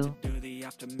to,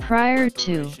 prior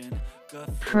to,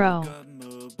 pro,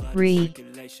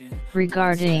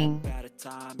 regarding,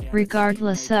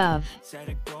 regardless of,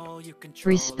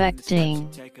 respecting,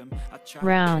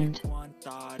 round,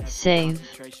 save,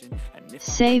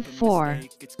 save for,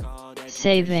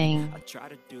 saving,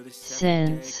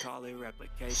 since,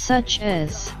 such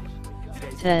as,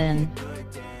 then,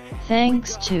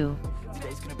 thanks to,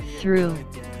 through,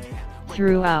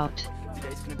 throughout,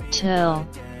 till,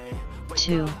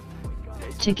 to,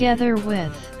 together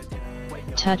with,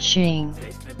 touching,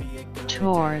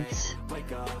 towards,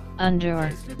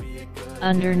 under,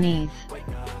 underneath,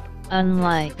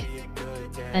 unlike,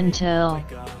 until,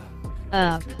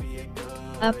 up,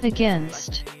 up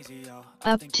against,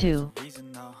 up to,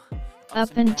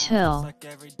 up until,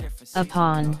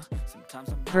 upon,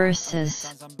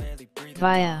 versus,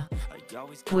 via,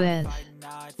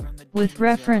 with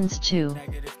reference to,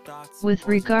 with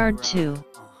regard to,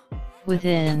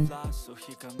 within,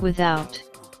 without,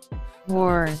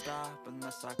 worth,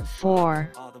 for,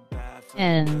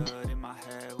 and,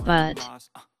 but,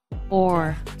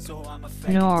 or,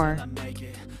 nor,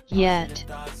 yet,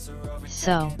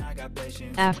 so,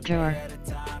 after,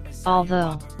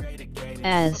 although,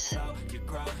 as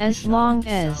long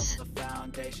as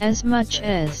much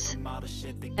as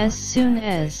soon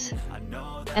as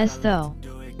though,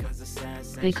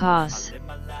 because,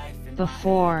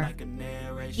 before,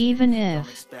 even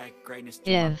if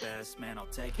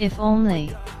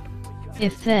only,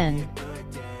 if then,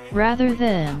 rather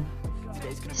than,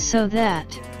 so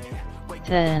that,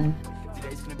 then,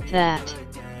 that,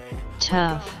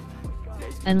 tough,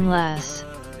 unless,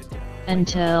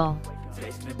 until,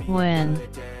 when,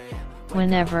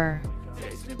 whenever,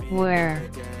 where,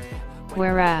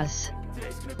 whereas,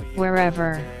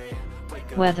 wherever,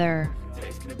 whether,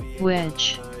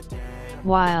 which,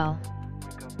 while,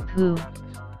 who,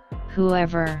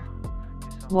 whoever,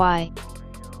 why,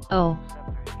 oh,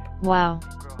 wow,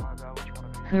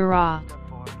 hurrah,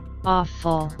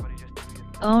 awful,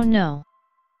 oh no,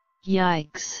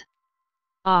 yikes,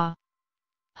 ah,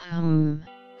 oomph,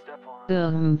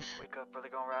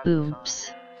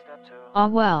 oops, ah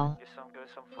well,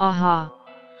 aha,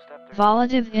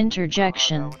 volative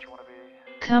interjection,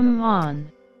 come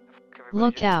on,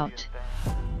 look out,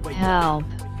 help,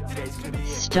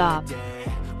 stop,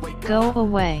 go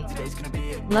away,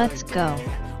 let's go,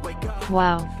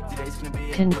 wow,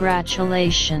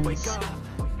 congratulations,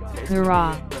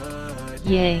 hurrah,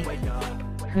 yay,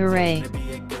 hooray,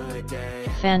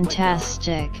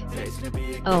 fantastic,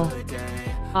 oh,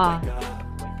 ah,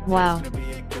 wow,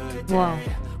 whoa,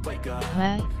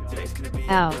 hey,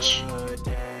 ouch,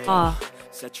 ah,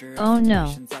 oh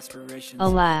no,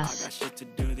 alas,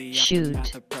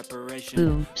 shoot,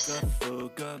 oops,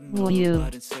 whew,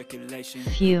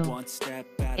 phew,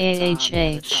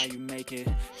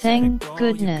 thank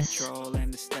goodness,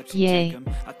 yay,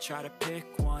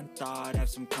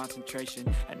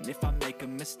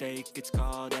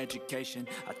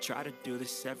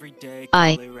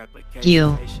 I,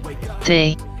 you,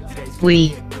 they,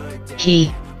 we,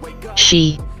 he,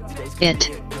 she, it.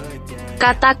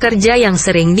 Kata kerja yang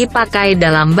sering dipakai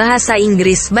dalam bahasa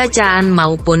Inggris bacaan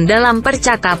maupun dalam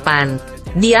percakapan.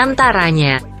 Di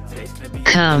antaranya,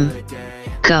 come,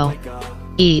 go,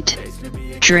 eat,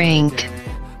 drink,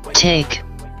 take,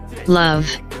 love,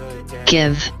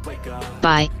 give,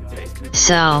 buy,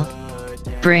 sell,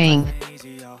 bring,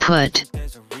 put,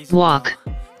 walk,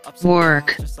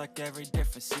 work,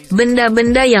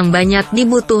 Benda-benda yang banyak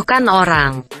dibutuhkan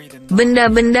orang.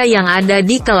 Benda-benda yang ada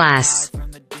di kelas.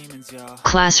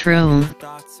 classroom,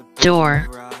 door,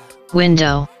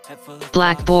 window,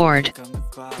 blackboard,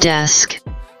 desk,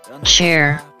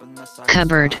 chair,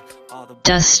 cupboard,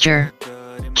 duster,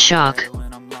 chalk,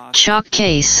 chalk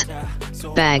case,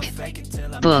 bag,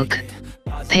 book,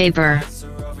 paper,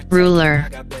 ruler,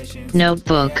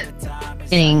 notebook,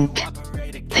 ink,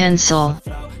 pencil,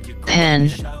 pen,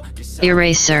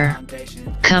 eraser,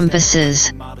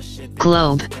 compasses,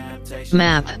 globe,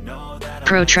 map,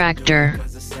 protractor,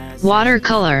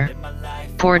 watercolor,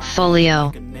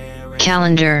 portfolio,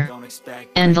 calendar,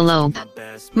 envelope,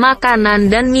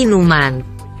 Makanan dan minuman.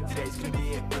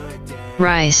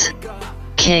 rice,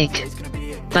 cake,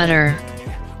 butter,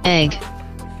 egg,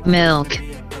 milk,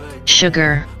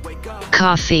 sugar,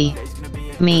 coffee,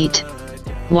 meat,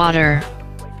 water,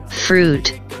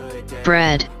 fruit,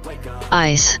 bread,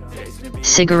 ice,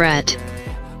 cigarette,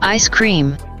 ice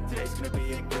cream.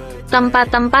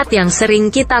 Tempat-tempat yang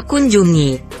sering kita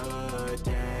kunjungi.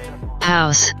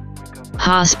 House,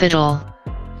 hospital,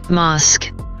 mosque,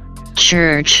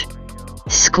 church,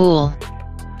 school,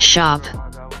 shop,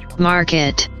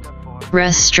 market,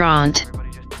 restaurant,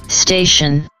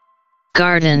 station,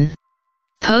 garden,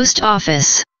 post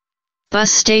office, bus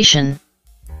station,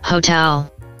 hotel,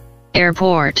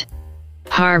 airport,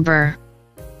 harbor,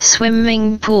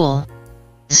 swimming pool,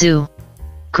 zoo,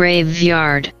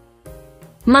 graveyard.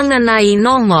 Mengenai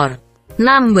nomor.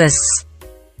 Numbers.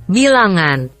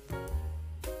 Bilangan.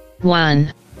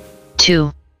 1,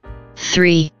 2,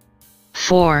 3,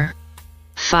 4,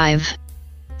 5,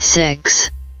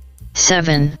 6,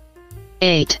 7,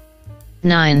 8,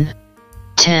 9,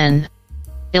 10,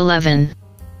 11,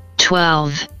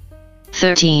 12,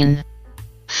 13,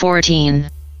 14,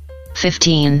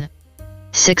 15,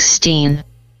 16,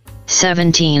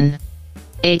 17,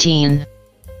 18,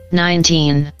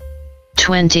 19,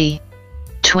 20,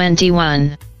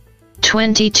 21,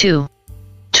 22,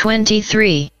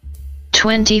 23,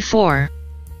 24,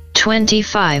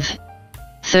 25,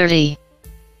 30,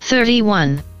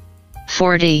 31,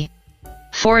 40,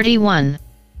 41,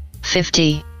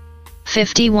 50,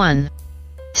 51,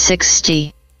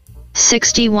 60,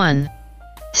 61,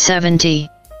 70,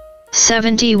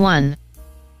 71,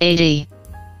 80,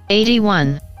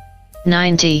 81,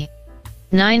 90,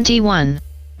 91,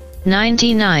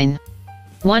 99,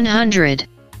 100,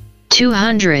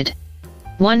 200,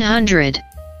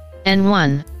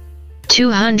 101,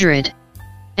 210,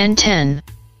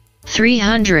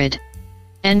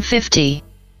 350,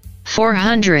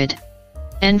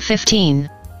 415,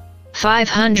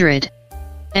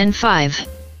 505,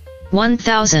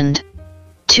 1000,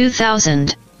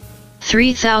 2000,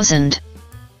 3000,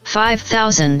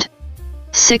 5000,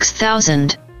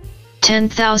 6000,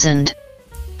 10,000,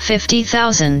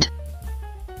 50,000.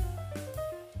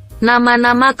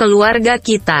 Nama-nama keluarga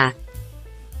kita.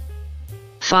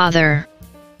 Father,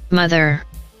 mother,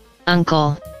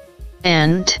 uncle,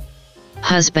 aunt,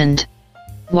 husband,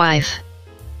 wife,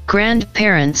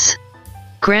 grandparents,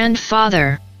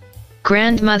 grandfather,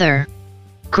 grandmother,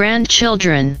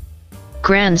 grandchildren,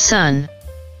 grandson,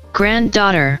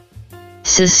 granddaughter,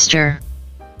 sister,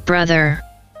 brother,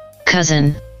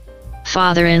 cousin,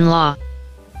 father-in-law,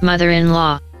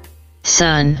 mother-in-law,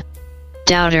 son,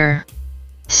 daughter,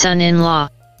 son-in-law,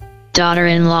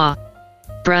 daughter-in-law,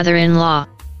 brother-in-law,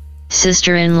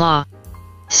 sister-in-law,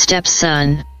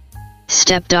 stepson,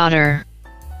 stepdaughter.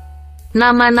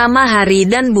 Nama-nama hari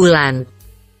dan bulan.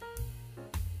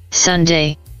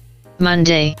 Sunday,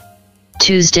 Monday,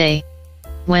 Tuesday,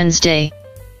 Wednesday,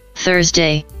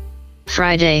 Thursday,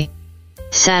 Friday,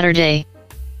 Saturday,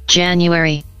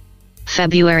 January,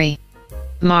 February,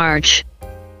 March,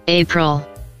 April,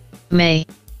 May,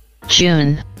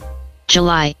 June,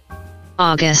 July,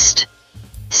 August,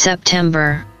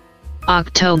 September,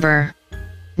 October,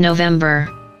 November,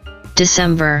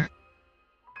 December.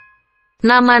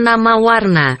 Nama-nama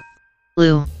warna.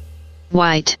 Blue,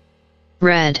 white,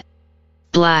 red,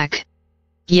 black,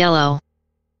 yellow,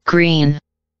 green,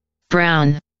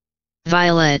 brown,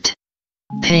 violet,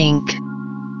 pink,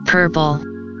 purple,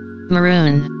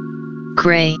 maroon,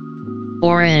 gray,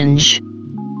 orange,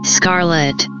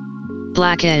 scarlet,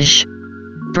 blackish,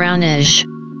 brownish,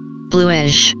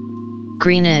 bluish,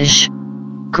 greenish,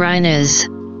 greenish,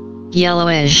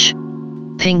 yellowish,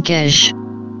 pinkish,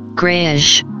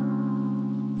 grayish.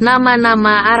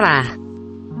 Nama-nama arah.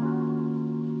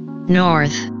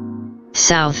 North,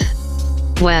 south,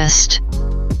 west,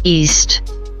 east,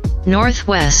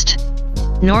 northwest,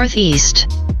 northeast,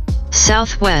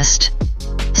 southwest,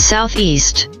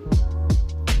 southeast.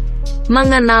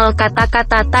 Mengenal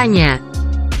kata-kata tanya.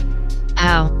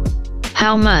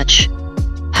 How much,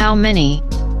 how many,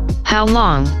 how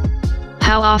long,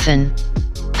 how often,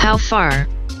 how far,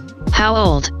 how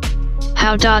old,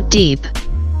 how deep,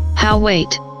 how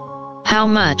weight, how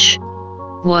much,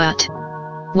 what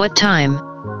time,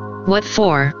 what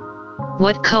for,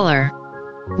 what color,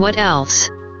 what else,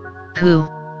 who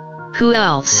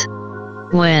else,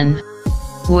 when,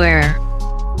 where,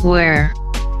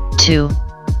 to,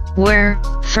 where,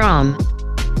 from,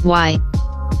 why,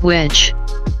 which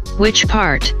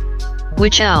part,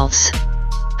 which else,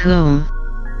 whom,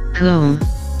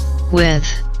 with,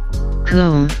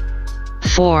 whom,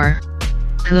 for,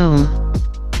 whom,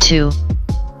 to.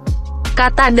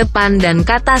 Kata depan dan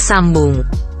kata sambung.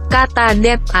 Kata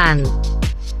depan.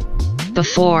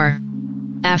 Before,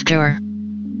 after,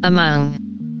 among,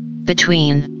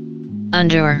 between,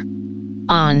 under,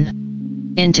 on,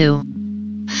 into,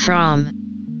 from,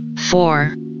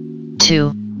 for,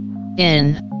 to,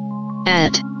 in,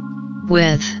 at,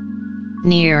 with,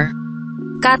 near.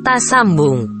 Kata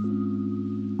sambung.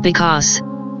 Because,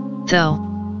 though,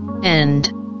 and,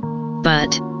 but,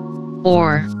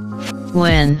 or,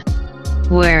 when,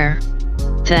 where,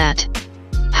 that,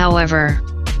 however,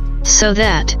 so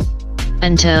that,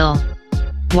 until,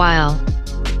 while.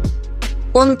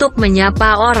 Untuk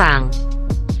menyapa orang.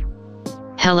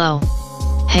 Hello,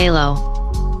 halo,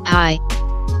 hi.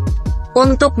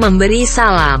 Untuk memberi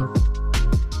salam.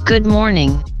 Good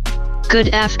morning,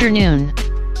 good afternoon,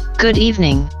 good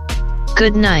evening,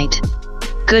 good night,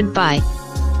 goodbye.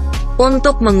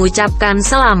 Untuk mengucapkan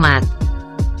selamat.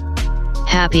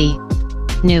 Happy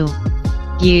New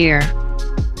Year.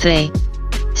 They,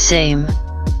 same.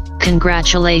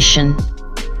 Congratulation,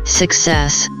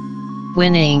 success,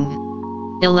 winning,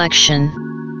 election,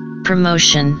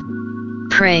 promotion,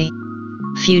 pray,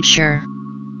 future.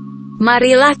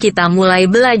 Marilah kita mulai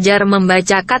belajar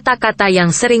membaca kata-kata yang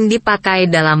sering dipakai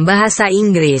dalam bahasa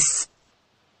Inggris.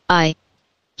 I,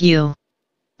 you,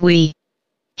 we,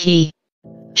 he,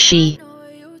 she,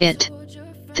 it,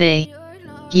 they,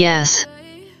 yes,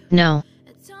 no,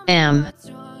 am,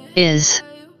 is,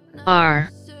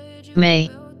 are, may,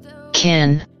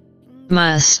 can,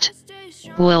 must,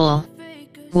 will,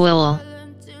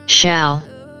 shall,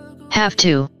 have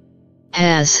to,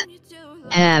 has,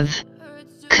 have,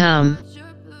 come,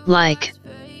 like,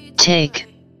 take,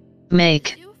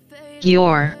 make,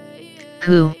 your,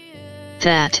 who,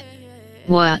 that,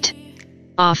 what,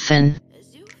 often,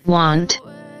 want,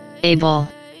 able,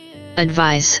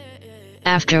 advice,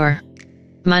 after,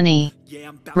 money,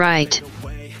 right,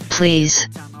 please,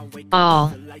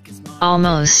 all,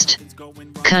 almost,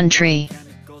 country,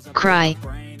 cry,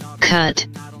 cut,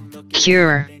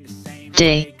 cure,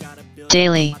 day,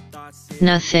 daily,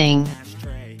 nothing,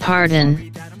 pardon,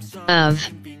 of,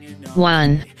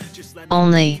 one,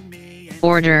 only,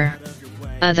 order,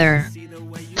 other,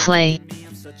 play,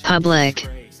 public,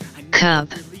 cup,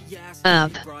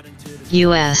 up,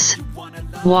 US,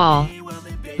 wall,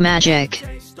 magic,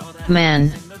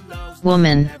 man,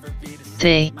 woman,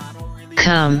 they,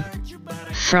 come,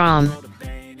 from,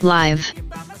 live,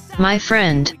 my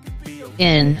friend,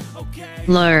 in,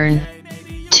 learn,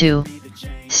 to,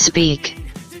 speak,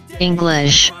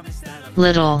 English,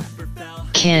 little,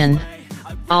 kin,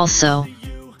 also,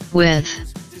 with,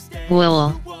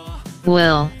 will,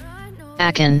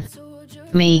 akan,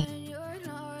 me.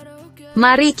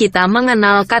 Mari kita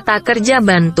mengenal kata kerja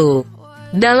bantu.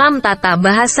 Dalam tata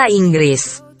bahasa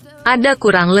Inggris, ada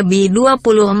kurang lebih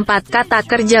 24 kata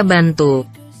kerja bantu.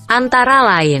 Antara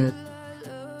lain,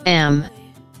 am,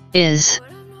 is,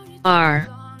 are,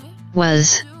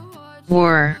 was,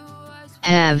 were,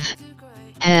 have,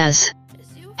 has,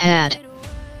 had,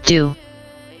 do,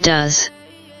 does,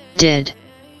 did,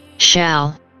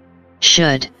 shall,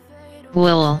 should,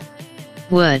 will,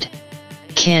 would,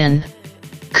 can,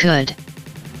 could,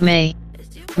 may,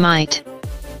 might,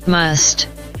 must,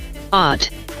 ought,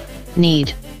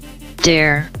 need,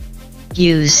 dare,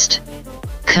 used,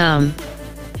 come,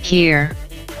 here,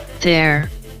 there,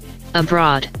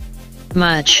 abroad,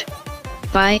 much,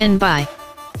 by and by,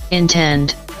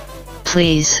 intend,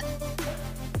 please.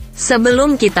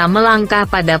 Sebelum kita melangkah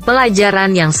pada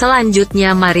pelajaran yang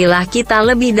selanjutnya, marilah kita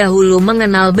lebih dahulu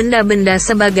mengenal benda-benda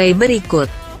sebagai berikut.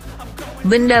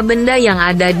 Benda-benda yang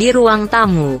ada di ruang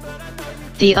tamu.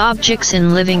 The objects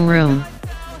in living room.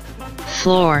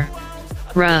 Floor,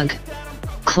 rug,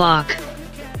 clock,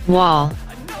 wall,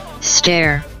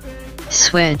 stair,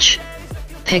 switch,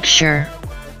 picture,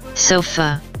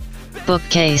 sofa,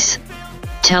 bookcase,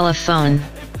 telephone,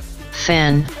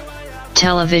 fan,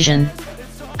 television,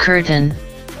 curtain,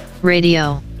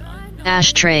 radio,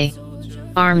 ashtray,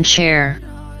 armchair,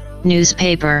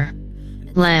 newspaper,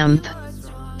 lamp,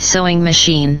 sewing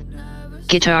machine,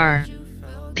 guitar,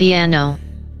 piano,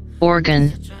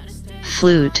 organ,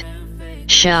 flute,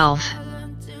 shelf,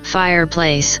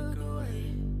 fireplace.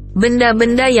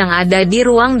 Benda-benda yang ada di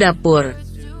ruang dapur.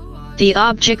 The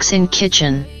objects in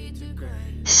kitchen: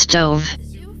 stove,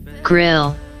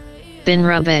 grill, bin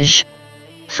rubbish,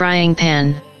 frying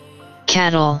pan,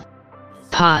 kettle,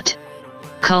 pot,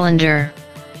 colander,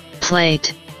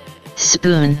 plate,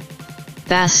 spoon,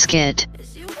 basket,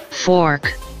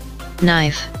 fork,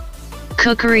 knife,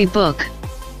 cookery book,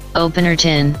 opener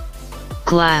tin,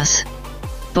 glass,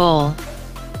 bowl,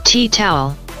 tea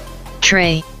towel,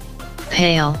 tray,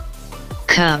 pail,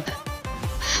 cup,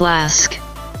 flask,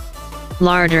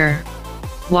 larder,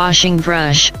 washing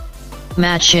brush,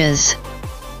 matches,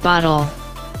 bottle,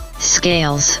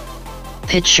 scales,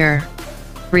 pitcher,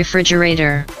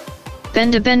 refrigerator,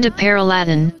 benda-benda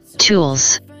peralatan,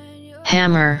 tools,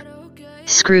 hammer,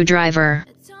 screwdriver,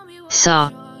 saw,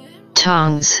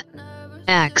 tongs,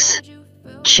 axe,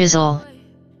 chisel,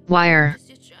 wire,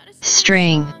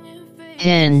 string,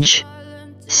 hinge,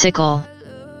 sickle,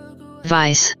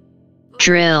 vise,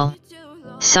 drill,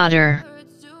 solder,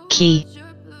 key,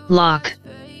 lock,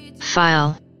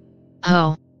 file,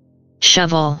 hoe,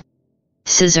 shovel,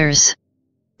 scissors,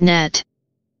 net,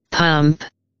 pump,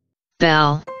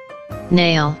 bell,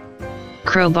 nail,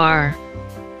 crowbar,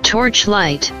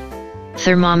 torchlight,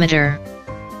 thermometer,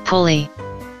 pulley.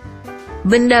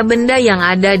 Benda-benda yang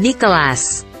ada di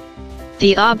kelas.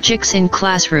 The objects in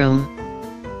classroom: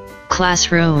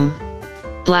 classroom,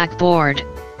 blackboard,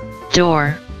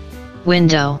 door,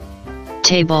 window,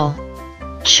 table,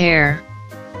 chair,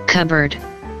 cupboard,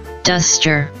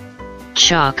 duster,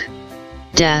 chalk,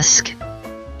 desk,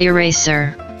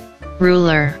 eraser,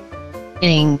 ruler,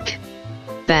 ink,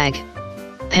 bag,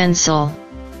 pencil,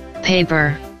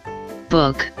 paper,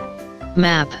 book,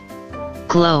 map,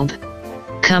 globe,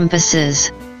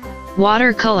 compasses,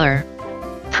 watercolor,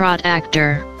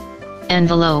 protractor,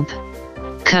 envelope,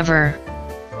 cover,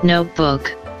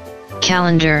 notebook,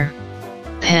 calendar,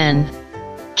 pen,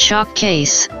 chalk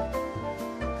case.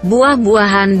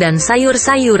 Buah-buahan dan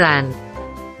sayur-sayuran.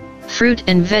 Fruit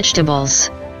and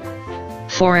vegetables: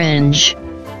 orange,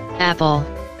 apple,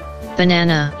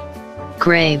 banana,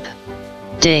 grape,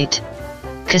 date,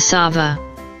 cassava,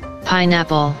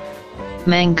 pineapple,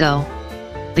 mango,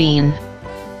 bean,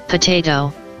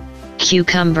 potato,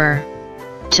 cucumber,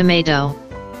 tomato,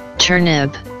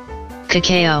 turnip,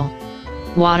 cacao,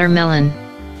 watermelon,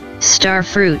 star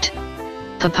fruit,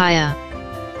 papaya,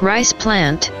 rice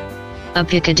plant,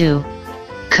 avocado,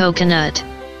 coconut,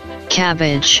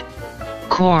 cabbage,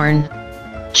 corn,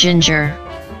 ginger,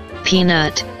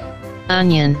 peanut,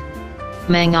 onion,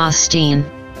 mangosteen,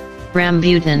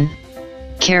 rambutan,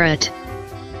 carrot.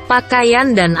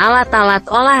 Pakaian dan alat-alat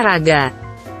olahraga.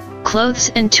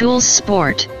 Clothes and tools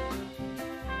sport: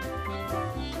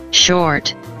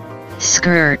 short,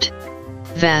 skirt,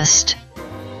 vest,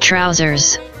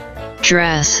 trousers,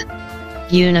 dress,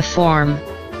 uniform,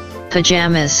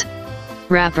 pajamas,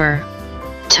 wrapper,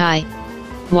 tie,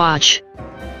 watch,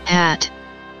 hat,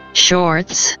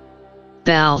 shorts,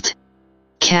 belt,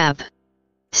 cap,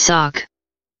 sock,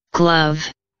 glove,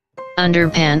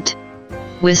 underpant,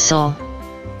 whistle,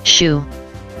 shoe,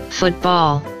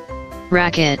 football,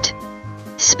 racket,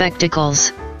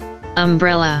 spectacles,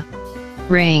 umbrella,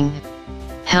 ring,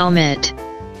 helmet,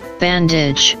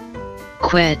 bandage,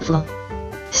 quitl,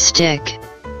 stick.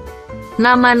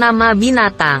 Nama-nama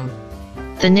binatang.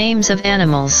 The names of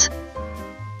animals: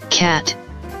 cat,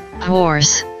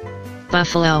 horse,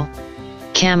 buffalo,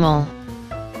 camel,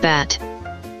 bat,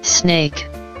 snake,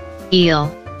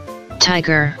 eel,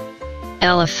 tiger,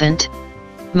 elephant,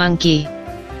 monkey,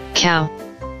 cow,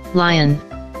 lion,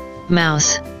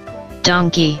 mouse,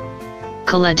 donkey,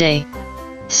 kaladay,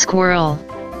 squirrel,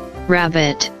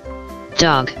 rabbit,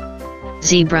 dog,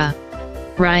 zebra,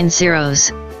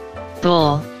 rhinoceros,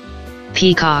 bull,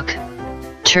 peacock,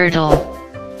 turtle,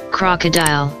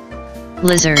 crocodile,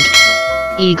 lizard,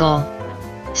 eagle,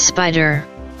 spider,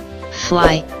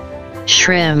 fly,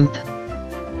 shrimp.